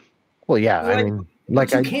 Well, yeah, I mean,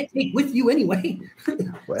 like you can't take with you anyway.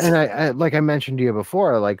 And I like I mentioned to you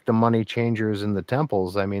before, like the money changers in the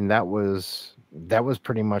temples. I mean, that was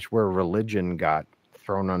pretty much where religion got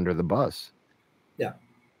thrown under the bus. Yeah,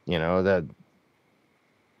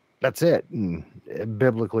 that's it. And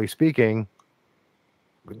biblically speaking,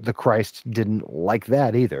 the Christ didn't like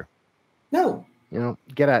that either. No.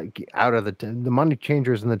 Get out of the money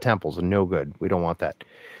changers in the temples are no good. We don't want that.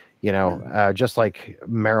 Just like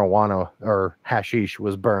marijuana or hashish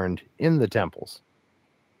was burned in the temples.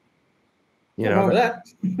 That.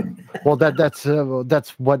 Well, that's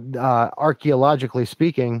what archaeologically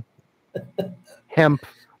speaking, hemp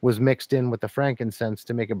was mixed in with the frankincense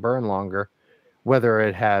to make it burn longer. Whether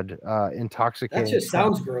it had intoxicating. That just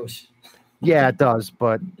sounds gross. Yeah, it does,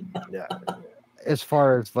 but. As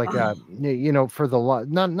far as like for the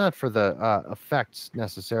not for the effects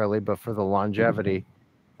necessarily, but for the longevity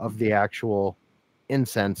of the actual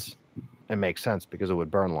incense, it makes sense because it would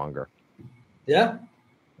burn longer. Yeah.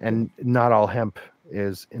 And not all hemp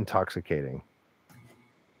is intoxicating.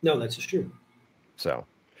 No, that's just true. So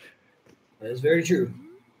that is very true.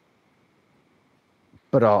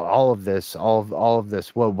 But all of this, well,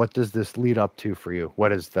 what does this lead up to for you?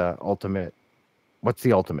 What's the ultimate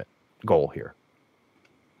goal here?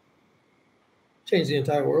 Change the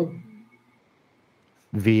entire world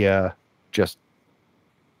via just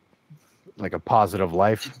like a positive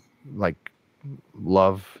life, like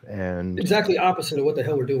love, and exactly opposite of what the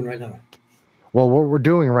hell we're doing right now. Well, what we're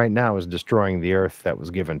doing right now is destroying the earth that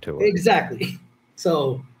was given to us. Exactly.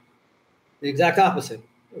 So the exact opposite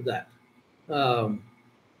of that. I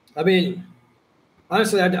mean,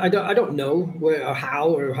 honestly, I don't know where or how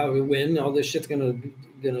or when all this shit's gonna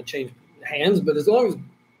change hands, but as long as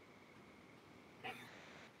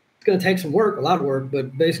it's going to take some work, a lot of work,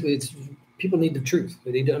 but basically it's people need the truth.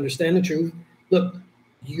 They need to understand the truth. Look,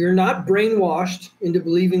 you're not brainwashed into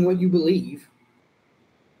believing what you believe.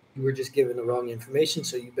 You were just given the wrong information,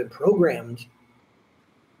 so you've been programmed.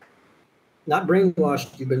 Not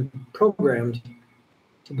brainwashed, you've been programmed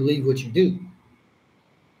to believe what you do.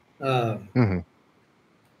 That,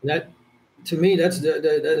 to me, that's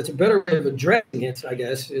a better way of addressing it, I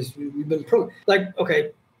guess, is we've been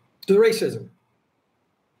okay, the racism.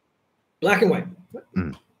 Black and white.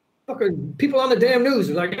 Okay, people on the damn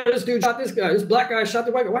news are like, yeah, this dude shot this guy. This black guy shot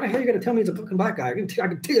the white guy. Why the hell are you going to tell me it's a fucking black guy? I can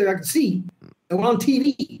see. And we're on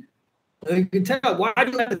TV. You can tell. Why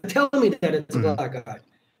do you have to tell me that it's a black guy?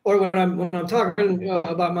 Or when I'm talking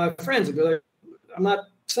about my friends, I'll be like, I'm not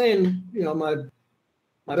saying my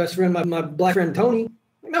best friend, my black friend Tony.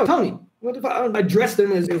 No, Tony. What if I address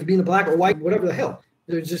them as being a black or white, whatever the hell?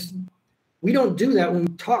 They're just. We don't do that when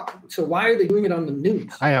we talk. So why are they doing it on the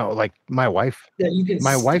news? I know, like my wife. Yeah, you can.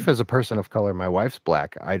 My wife is a person of color. My wife's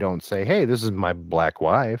black. I don't say, "Hey, this is my black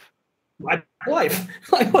wife." My wife.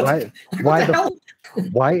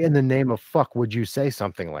 Why in the name of fuck would you say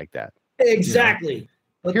something like that? Exactly.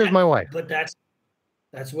 Here's my wife. But that's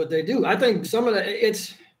what they do. I think some of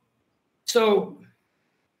it's. So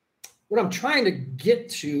what I'm trying to get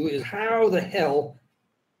to is how the hell.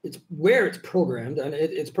 It's where it's programmed, and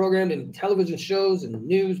it's programmed in television shows and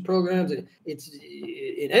news programs. It's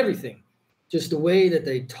in everything, just the way that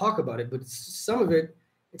they talk about it. But some of it,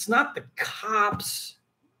 it's not the cops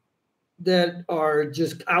that are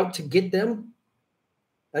just out to get them.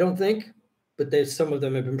 I don't think, but some of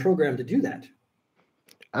them have been programmed to do that.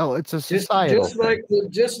 Oh, it's a societal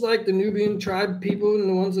just like the Nubian tribe people and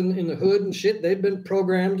the ones in the hood and shit. They've been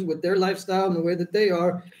programmed with their lifestyle and the way that they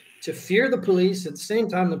are to fear the police. At the same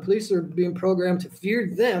time, the police are being programmed to fear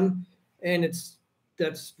them, and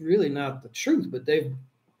that's really not the truth. But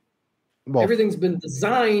everything's been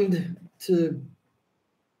designed to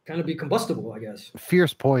kind of be combustible, I guess.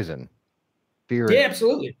 Fear's poison. Fear, yeah,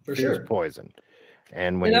 absolutely, for fear's sure. poison.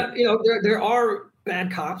 And when there are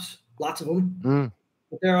bad cops, lots of them.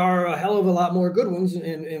 But there are a hell of a lot more good ones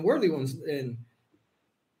and worthy ones. And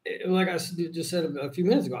like I just said a few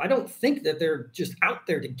minutes ago, I don't think that they're just out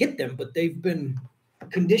there to get them, but they've been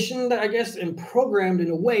conditioned, I guess, and programmed in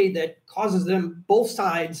a way that causes them, both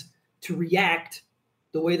sides, to react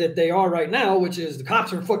the way that they are right now, which is the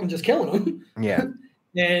cops are fucking just killing them. Yeah.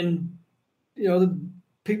 And, the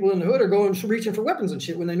people in the hood are going reaching for weapons and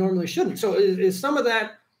shit when they normally shouldn't. So is some of these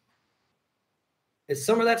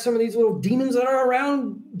little demons that are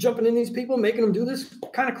around jumping in these people, making them do this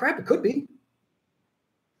kind of crap? It could be.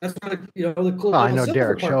 That's not, the I know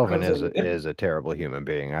Derek Chauvin is a terrible human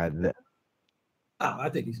being. I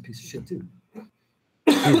think he's a piece of shit too.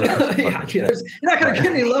 You're not going to get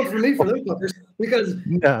any love from me for those fuckers because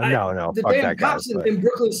no. The damn cops in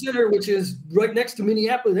Brooklyn Center, which is right next to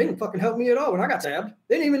Minneapolis, they didn't fucking help me at all when I got stabbed.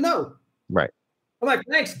 They didn't even know. Right. I'm like,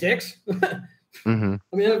 thanks, dicks. Mm-hmm.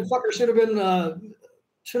 I mean, that fucker should have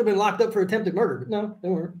been locked up for attempted murder, but no, they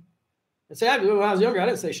weren't. And sadly, when I was younger, I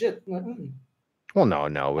didn't say shit. I'm like, Well, no. I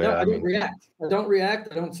don't react.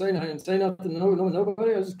 I don't say nothing. I didn't say nothing. No,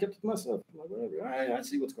 nobody. I just kept it to myself. I'm like, whatever. All right, I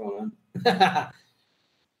see what's going on.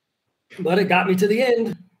 But it got me to the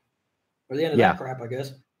end, or the end of that crap, I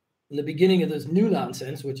guess. In the beginning of this new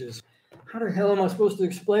nonsense, which is, how the hell am I supposed to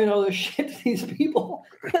explain all this shit to these people?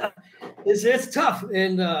 It's tough,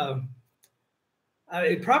 and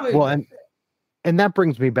it probably. Well, and that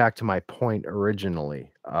brings me back to my point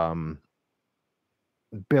originally.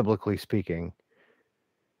 Biblically speaking,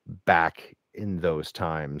 back in those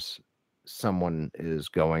times, someone is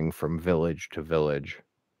going from village to village,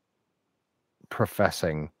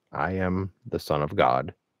 professing, I am the Son of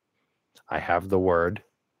God. I have the word.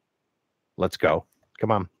 Let's go.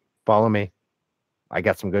 Come on, follow me. I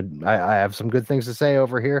got I have some good things to say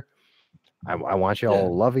over here. I want you all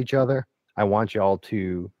to love each other. I want you all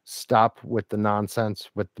to stop with the nonsense,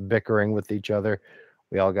 with the bickering with each other.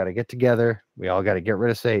 We all got to get together. We all got to get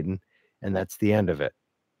rid of Satan. And that's the end of it.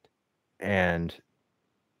 And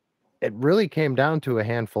it really came down to a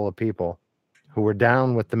handful of people who were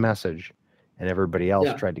down with the message, and everybody else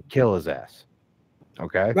tried to kill his ass.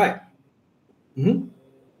 Okay? Right. Mm-hmm.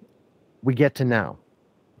 We get to now.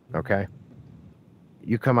 Okay?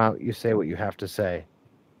 You come out, you say what you have to say.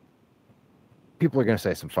 People are going to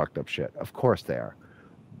say some fucked up shit. Of course they are.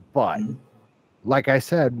 But, like I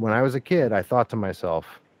said, when I was a kid, I thought to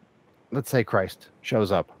myself, let's say Christ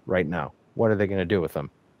shows up right now. What are they going to do with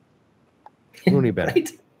him? Looney bin.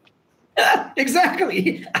 Right?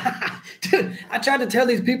 Exactly. Dude, I tried to tell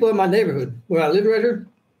these people in my neighborhood where I live right here.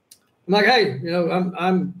 I'm like, hey,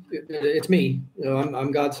 it's me.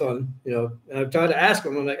 I'm God's son. And I've tried to ask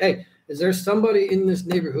them. I'm like, hey, is there somebody in this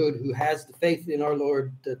neighborhood who has the faith in our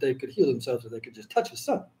Lord that they could heal themselves or they could just touch his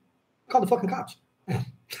son? Call the fucking cops.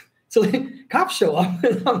 So the cops show up,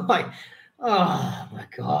 and I'm like, oh my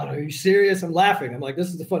God, are you serious? I'm laughing. I'm like, this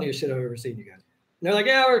is the funniest shit I've ever seen, you guys. And they're like,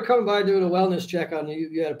 yeah, we're coming by doing a wellness check on you.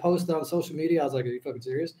 You had a post on social media. I was like, are you fucking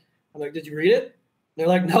serious? I'm like, did you read it? And they're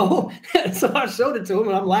like, no. And so I showed it to them,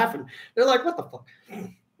 and I'm laughing. They're like, what the fuck?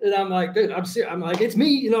 And I'm like, dude, I'm serious. I'm like, it's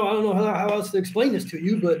me. I don't know how else to explain this to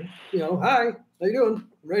you, but, hi, how you doing?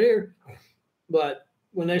 I'm right here. But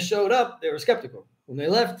when they showed up, they were skeptical. When they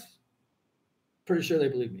left, pretty sure they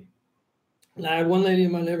believed me. And I had one lady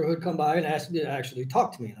in my neighborhood come by and asked me to actually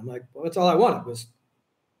talk to me. And I'm like, well, that's all I wanted was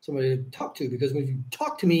somebody to talk to, because when you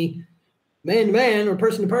talk to me man to man or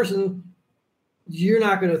person to person, you're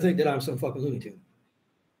not going to think that I'm some fucking Looney Tune.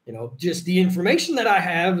 Just the information that I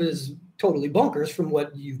have is totally bonkers from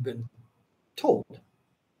what you've been told,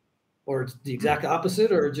 or it's the exact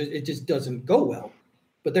opposite, or it just doesn't go well.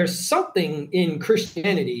 But there's something in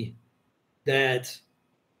Christianity that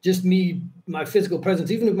just my physical presence,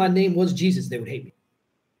 even if my name was Jesus, they would hate me,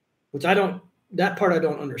 which that part I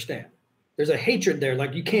don't understand. There's a hatred there.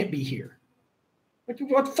 Like, you can't be here. Like,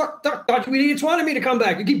 what the fuck? Thought you idiots wanted me to come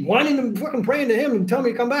back. You keep whining and fucking praying to him and telling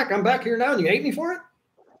me to come back. I'm back here now and you hate me for it?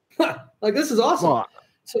 Like, this is awesome. Well,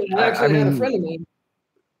 so I actually had a friend of mine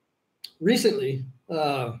recently.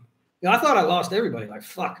 I thought I lost everybody. Like,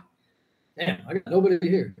 fuck. Damn, I got nobody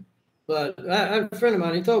here. But I had a friend of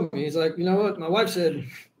mine, he told me, he's like, you know what? My wife said,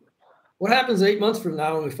 what happens 8 months from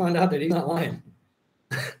now when we find out that he's not lying?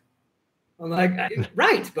 I'm like,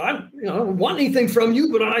 right, but I don't want anything from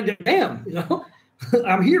you, but I am,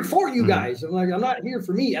 I'm here for you guys. I'm like, I'm not here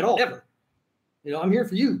for me at all, ever. You know, I'm here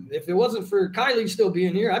for you. If it wasn't for Kylie still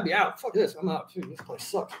being here, I'd be out. Fuck this. I'm out. Dude, this place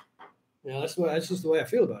sucks. You know, that's just the way I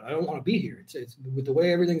feel about it. I don't want to be here. It's with the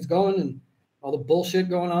way everything's going and all the bullshit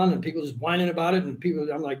going on and people just whining about it. And people,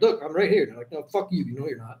 I'm like, look, I'm right here. They're like, no, fuck you. You know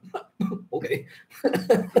you're not. Okay.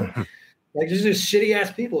 Like there's just shitty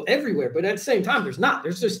ass people everywhere. But at the same time, there's not.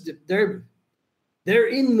 There's just they're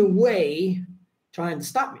in the way trying to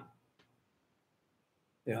stop me.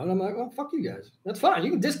 You know, and I'm like, oh, fuck you guys. That's fine.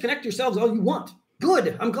 You can disconnect yourselves all you want.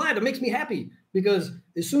 Good. I'm glad. It makes me happy because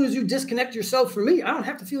as soon as you disconnect yourself from me, I don't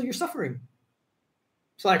have to feel your suffering.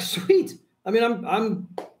 It's like, sweet. I mean, I'm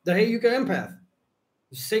the Heyuka empath,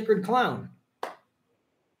 the sacred clown,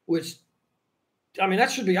 which, I mean,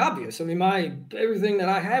 that should be obvious. I mean, everything that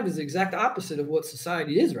I have is the exact opposite of what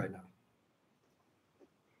society is right now.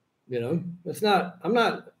 You know, there's no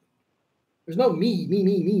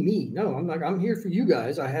me. No, I'm here for you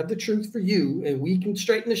guys. I have the truth for you, and we can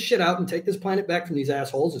straighten this shit out and take this planet back from these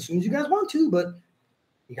assholes as soon as you guys want to, but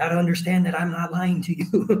you got to understand that I'm not lying to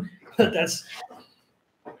you.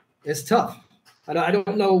 It's tough. I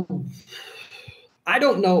don't know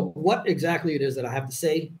what exactly it is that I have to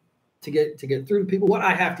say to get through to people, what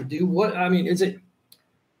I have to do. Is it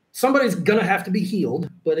somebody's going to have to be healed,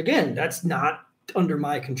 but again, that's not under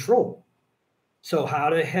my control. So how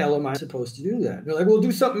the hell am I supposed to do that? They're like, well,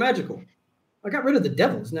 do something magical. I got rid of the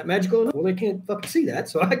devil. Isn't that magical? Well, they can't fucking see that.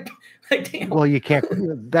 So I damn. Well, you can't.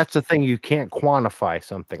 That's the thing. You can't quantify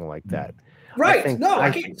something like that. Right. I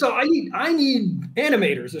can't. So I need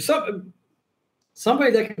animators or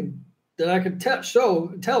somebody that I can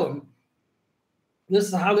tell them this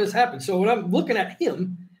is how this happened. So when I'm looking at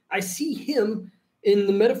him, I see him in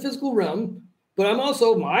the metaphysical realm. But I'm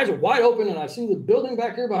also, my eyes are wide open and I see the building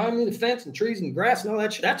back here behind me, the fence and trees and grass and all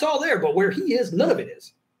that shit. That's all there. But where he is, none of it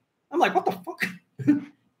is. I'm like, what the fuck?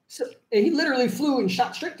 So, and he literally flew and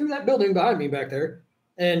shot straight through that building behind me back there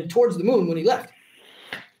and towards the moon when he left.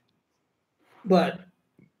 But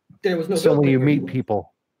there was no. So when you meet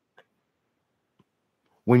people,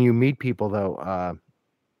 though,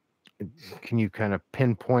 can you kind of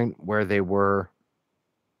pinpoint where they were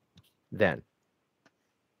then?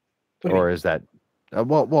 Or is that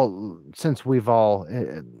well, since we've all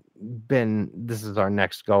been, this is our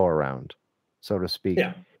next go around, so to speak.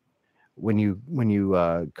 Yeah. When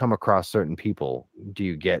you come across certain people, do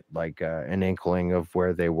you get like an inkling of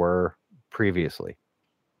where they were previously,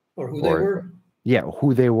 or who they were? Yeah,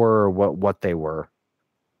 who they were, what they were,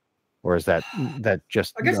 or is that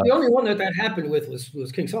just? I guess the only one that happened with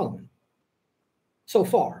was King Solomon. So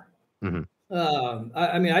far. Mm-hmm.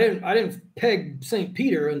 I didn't peg St.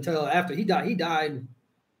 Peter until after he died. He died.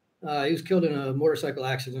 He was killed in a motorcycle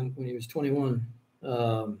accident when he was 21.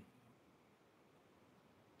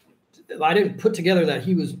 I didn't put together that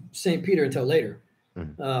he was St. Peter until later.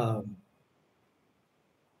 Mm-hmm.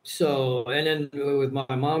 So, and then with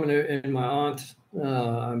my mom and my aunt,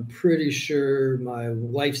 I'm pretty sure my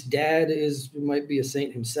wife's dad might be a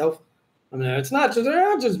saint himself. I mean, it's not just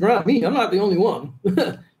around me. I'm not the only one.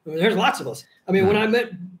 I mean, there's lots of us. I mean, when I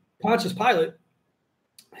met Pontius Pilate,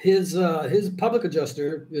 his public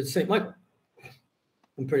adjuster is St. Michael.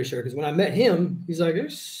 I'm pretty sure, because when I met him, he's like,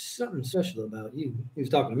 there's something special about you. He was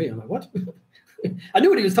talking to me. I'm like, what? I knew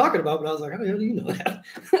what he was talking about, but I was like, how the hell do you know that?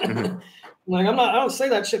 Mm-hmm. Like, I don't say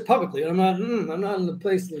that shit publicly. I'm not in the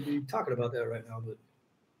place to be talking about that right now, but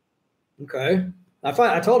okay.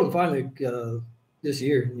 I told him finally this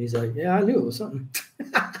year, and he's like, yeah, I knew it was something.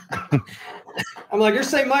 I'm like, you're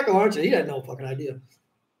St. Michael, aren't you? He had no fucking idea.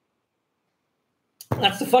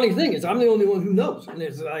 That's the funny thing is I'm the only one who knows. And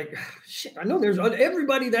it's like, shit, I know there's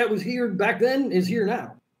everybody that was here back then is here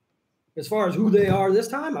now. As far as who they are this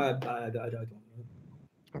time, I don't know.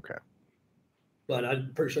 Okay. But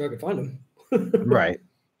I'm pretty sure I could find them. Right.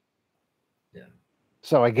 Yeah.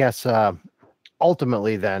 So I guess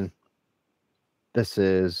ultimately then this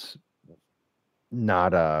is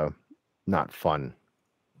not fun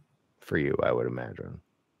for you, I would imagine.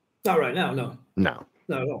 Not right now, no. No.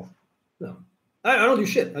 Not at all. No. I don't do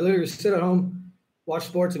shit. I literally sit at home, watch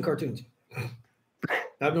sports and cartoons. I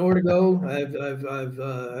have nowhere to go. I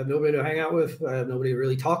have nobody to hang out with. I have nobody to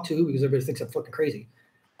really talk to because everybody thinks I'm fucking crazy.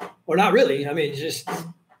 Or not really. I mean, just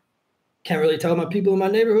can't really tell my people in my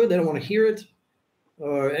neighborhood. They don't want to hear it.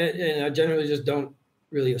 And I generally just don't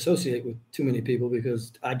really associate with too many people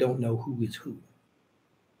because I don't know who is who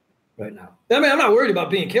right now. I mean, I'm not worried about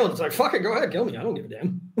being killed. It's like, fuck it, go ahead, kill me. I don't give a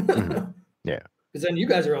damn. Mm-hmm. Yeah. Because then you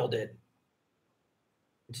guys are all dead.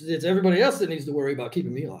 It's everybody else that needs to worry about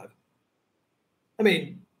keeping me alive. I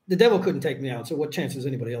mean, the devil couldn't take me out, so what chance does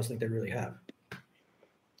anybody else think they really have?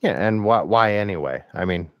 Yeah, and why anyway? I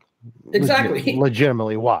mean, exactly.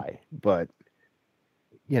 Legitimately, why? But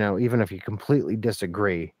even if you completely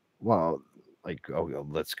disagree, well, like, oh,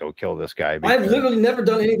 let's go kill this guy. I've literally never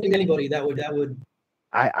done anything to anybody that would.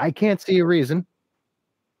 I can't see a reason.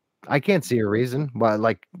 I can't see a reason. But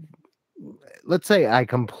like, let's say I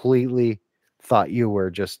completely thought you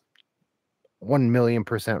were just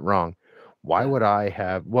 1,000,000% wrong. Why would I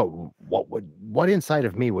have what inside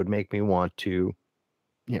of me would make me want to,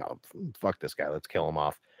 fuck this guy, let's kill him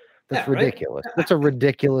off? That's ridiculous. Right? That's a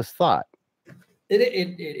ridiculous thought. It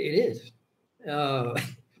is.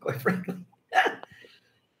 Quite frankly.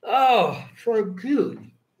 Oh, for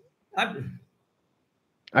good.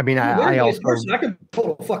 I mean, I also person, I could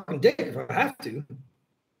pull a fucking dick if I have to,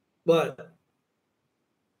 but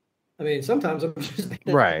I mean, sometimes I'm just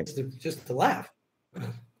right, just to laugh.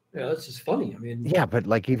 It's just funny. I mean, yeah, but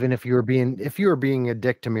like, even if you were being a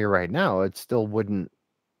dick to me right now, it still wouldn't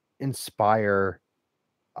inspire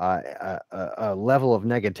a level of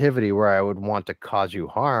negativity where I would want to cause you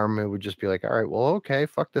harm. It would just be like, all right, well, okay,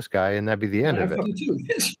 fuck this guy, and that'd be the end of it.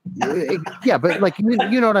 Yeah, but like,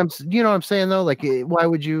 you know what I'm saying though. Like, why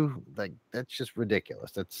would you like? That's just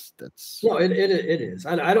ridiculous. That's no, it is.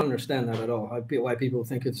 I don't understand that at all. Why people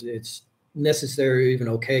think it's necessary or even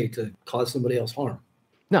okay to cause somebody else harm.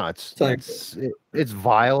 No, it's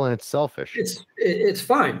vile and it's selfish. It's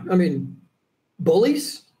fine. I mean,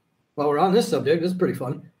 bullies. While we're on this subject, this is pretty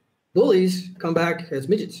fun. Bullies come back as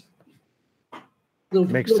midgets.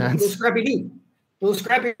 Makes sense. Little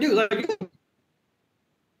scrappy dude. Like,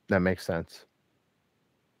 that makes sense.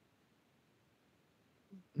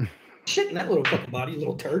 Shit in that little fucking body,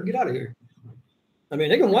 little turd. Get out of here. I mean,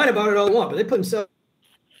 they can whine about it all they want, but they put themselves.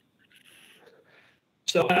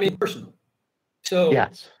 So, I mean, personal. So,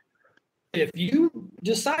 yes. If you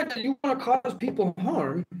decide that you want to cause people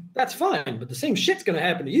harm, that's fine, but the same shit's going to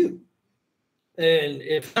happen to you. And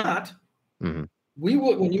if not, we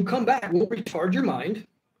will, when you come back, we'll retard your mind,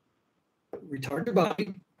 retard your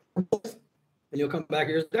body, and you'll come back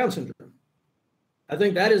here as Down syndrome. I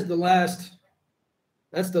think that is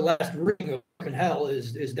that's the last ring of fucking hell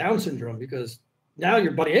is Down syndrome, because now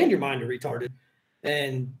your body and your mind are retarded.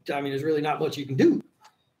 And I mean, there's really not much you can do.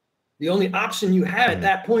 The only option you have at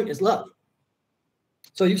that point is love.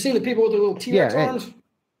 So you've seen the people with the little T-Rex arms?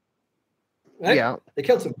 Right? Yeah. They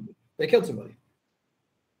killed somebody.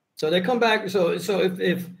 So they come back. So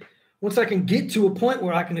if once I can get to a point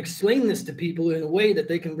where I can explain this to people in a way that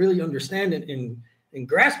they can really understand it and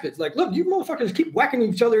grasp it, it's like, look, you motherfuckers keep whacking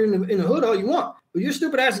each other in the hood all you want, but your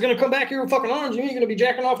stupid ass is going to come back here with fucking arms. You ain't going to be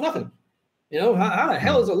jacking off nothing. How the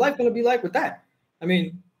hell is a life going to be like with that? I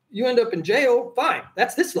mean, you end up in jail, fine.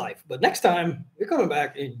 That's this life. But next time you're coming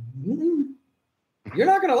back and you're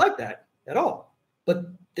not going to like that at all. But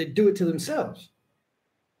they do it to themselves.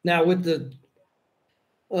 Now with the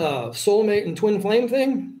soulmate and twin flame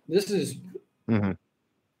thing, this is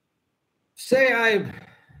say I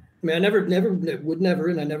never would never,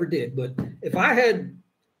 and I never did. But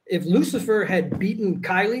if Lucifer had beaten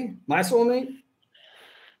Kylie, my soulmate,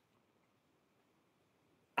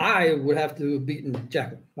 I would have to have beaten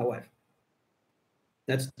Jacqueline, my wife.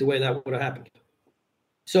 That's the way that would have happened.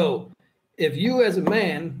 So if you as a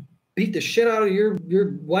man beat the shit out of your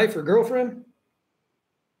wife or girlfriend,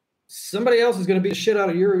 somebody else is going to beat the shit out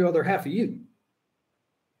of your other half of you,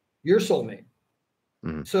 your soulmate.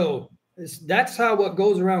 So that's how what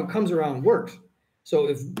goes around comes around works. So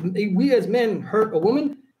if we as men hurt a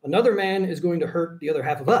woman, another man is going to hurt the other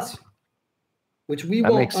half of us, which we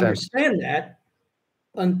won't understand that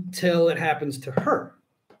until it happens to her.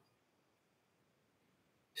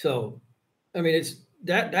 So, I mean, it's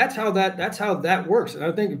that's how that works. And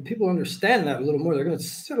I think if people understand that a little more, they're going to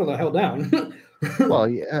settle the hell down. Well,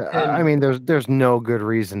 yeah, I mean, there's no good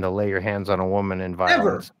reason to lay your hands on a woman in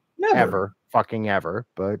violence. Never. Fucking ever.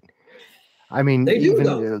 But I mean,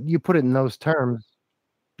 you put it in those terms.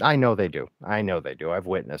 I know they do. I've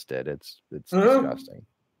witnessed it. It's disgusting.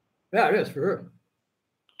 Yeah, it is for sure.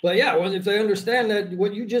 But yeah, well, if they understand that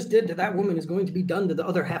what you just did to that woman is going to be done to the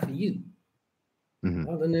other half of you,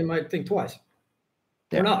 well, then they might think twice.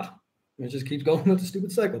 Or not. It just keeps going with the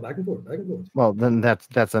stupid cycle, back and forth. Well, then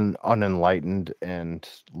that's an unenlightened and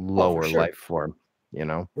lower life form,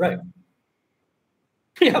 Right.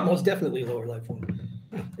 Yeah, most definitely lower life form.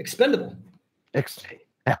 Expendable.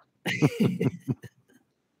 Yeah.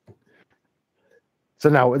 So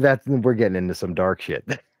now we're getting into some dark shit.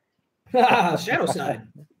 Shadow side.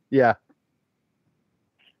 Yeah.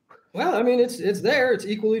 Well, I mean, it's there. It's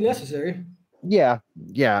equally necessary. Yeah,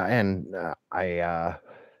 and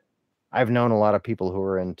I've known a lot of people who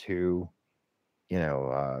are into,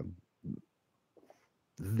 the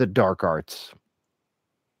dark arts,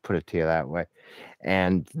 put it to you that way.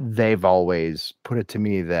 And they've always put it to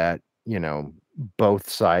me that, both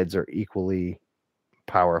sides are equally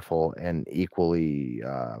powerful and equally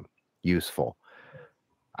useful.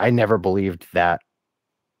 I never believed that.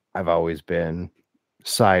 I've always been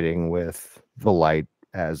siding with the light,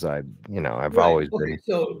 as I've always been.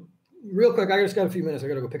 So real quick, I just got a few minutes. I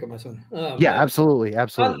got to go pick up my son. Yeah, absolutely.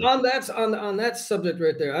 On that subject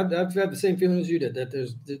right there, I've had the same feeling as you did, that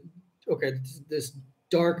there's this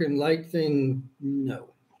dark and light thing. No.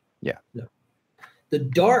 Yeah. No. The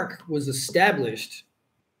dark was established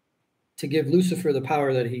to give Lucifer the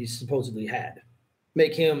power that he supposedly had,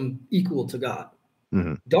 make him equal to God.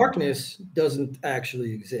 Mm-hmm. Darkness doesn't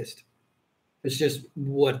actually exist. It's just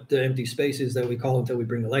what the empty space is that we call until we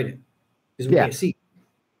bring the light in, because we can't see.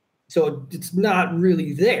 So it's not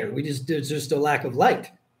really there. There's just a lack of light.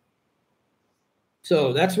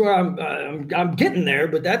 So that's where I'm getting there.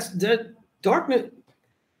 But that darkness.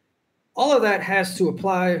 All of that has to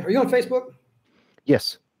apply. Are you on Facebook?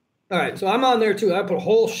 Yes. All right. So I'm on there too. I put a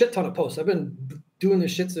whole shit ton of posts. I've been doing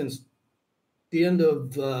this shit since the end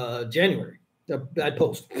of January. I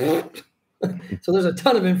post. So there's a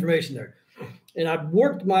ton of information there. And I've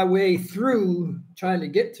worked my way through trying to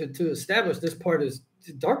get to establish this part is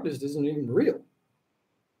darkness isn't even real.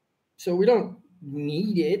 So we don't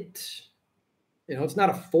need it. It's not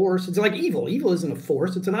a force. It's like evil. Evil isn't a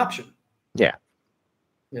force. It's an option. Yeah.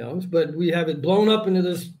 But we have it blown up into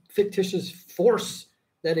this fictitious force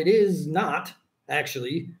that it is not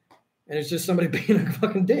actually. And it's just somebody being a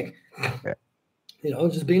fucking dick. Yeah.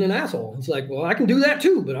 Just being an asshole. It's like, well, I can do that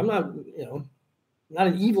too, but I'm not, not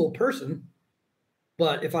an evil person.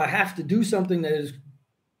 But if I have to do something that is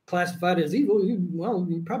classified as evil,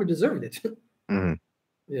 you probably deserved it.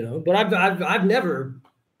 Mm-hmm. But I've never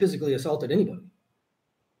physically assaulted anybody,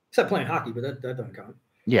 except playing hockey, but that doesn't count.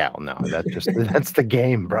 Yeah, well, no, that's the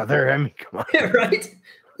game, brother. I mean, come on. Yeah, right.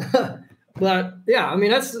 But yeah, I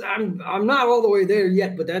mean, I'm not all the way there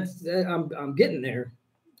yet, but I'm getting there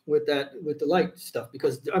with the light stuff,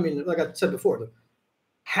 because I mean, like I said before,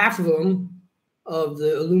 half of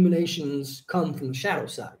the illuminations come from the shadow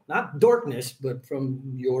side, not darkness, but from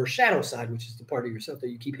your shadow side, which is the part of yourself that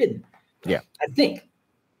you keep hidden. Yeah, I think.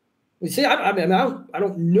 You see, I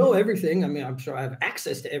don't know everything. I mean, I'm sure I have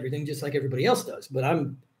access to everything just like everybody else does, but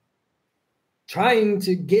I'm trying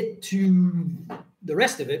to get to the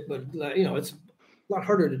rest of it. But it's a lot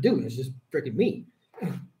harder to do. It's just freaking me.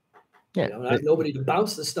 Yeah, I have nobody to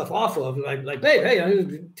bounce this stuff off of. Like, hey, I need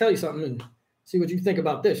to tell you something and see what you think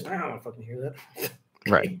about this. I don't want to fucking hear that.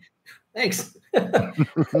 Right. Thanks. But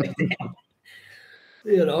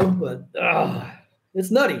it's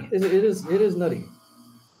nutty. It is nutty.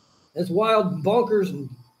 It's wild, bonkers, and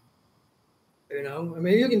I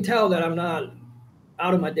mean, you can tell that I'm not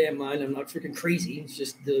out of my damn mind. I'm not freaking crazy. It's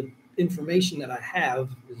just the information that I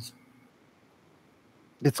have is.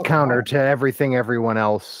 It's counter to everything everyone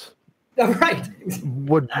else. Right.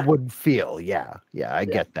 would feel. Yeah. I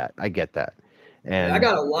get that. And I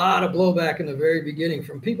got a lot of blowback in the very beginning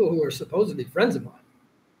from people who are supposedly friends of mine.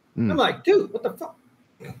 I'm like, dude, what the fuck?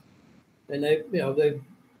 And they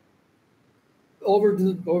over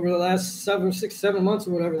the last 7 months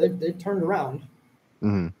or whatever, they've turned around.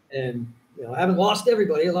 Mm-hmm. And I haven't lost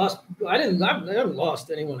everybody. I haven't lost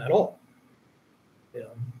anyone at all.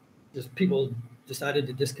 Just people decided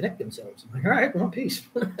to disconnect themselves. I'm like, all right, well, peace.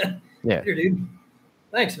 Yeah. Here, dude.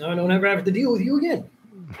 Thanks. Now I don't ever have to deal with you again.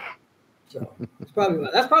 So that's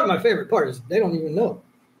probably my favorite part, is they don't even know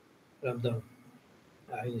that I'm done.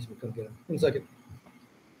 He needs to come get him. 1 second.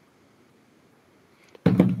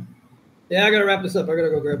 Yeah, I gotta wrap this up. I gotta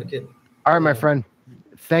go grab the kid. All right, my friend.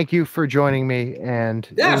 Thank you for joining me. And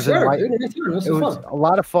yeah, sure. Dude, it was a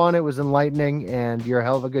lot of fun. It was enlightening, and you're a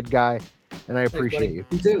hell of a good guy, and I appreciate you.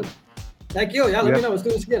 You too. Thank you. Yeah, let me know. Let's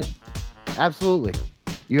do this again. Absolutely.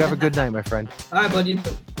 You have a good night, my friend. All right, bud. You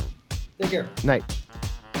too. Take care. Night.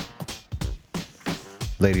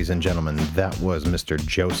 Ladies and gentlemen, that was Mr.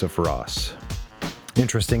 Joseph Ross.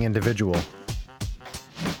 Interesting individual.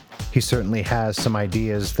 He certainly has some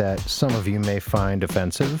ideas that some of you may find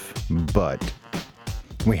offensive, but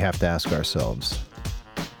we have to ask ourselves,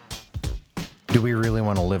 do we really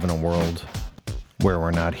want to live in a world where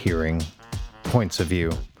we're not hearing points of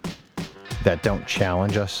view that don't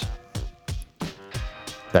challenge us,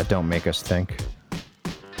 that don't make us think?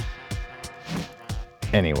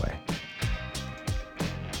 Anyway,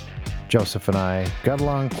 Joseph and I got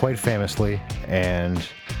along quite famously, and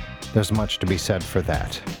there's much to be said for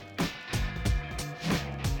that.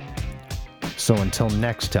 So until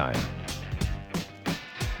next time,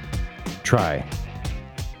 try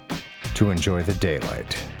to enjoy the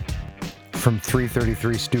daylight. from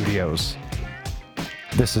 333 Studios,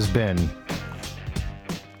 this has been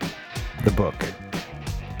the Book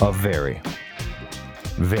of Very,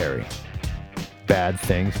 Very Bad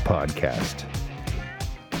Things Podcast.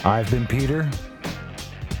 I've been Peter.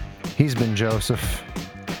 He's been Joseph.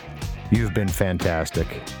 You've been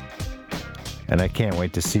fantastic. And I can't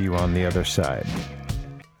wait to see you on the other side.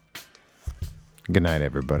 Good night,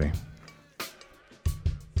 everybody.